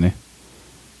company,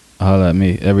 holla at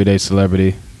me.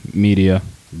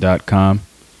 EverydayCelebrityMedia.com.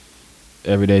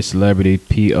 Everyday Celebrity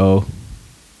PO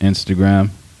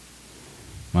Instagram.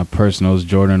 My personal is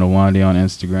Jordan Owandi on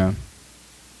Instagram.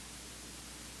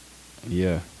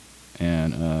 Yeah.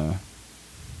 And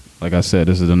like I said,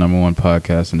 this is the #1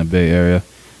 podcast in the Bay Area.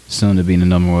 Soon to be the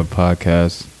 #1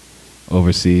 podcast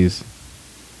overseas.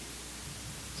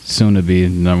 Soon to be the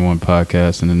 #1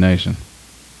 podcast in the nation.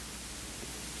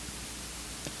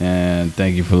 And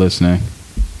thank you for listening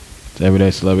to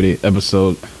Everyday Celebrity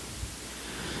episode.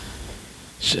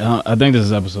 I think this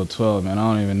is episode 12, man.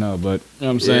 I don't even know, but you know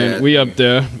what I'm saying? Yeah. We up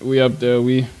there.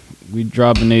 We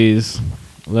dropping these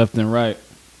left and right.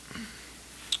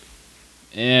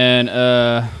 And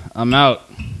I'm out.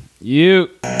 You.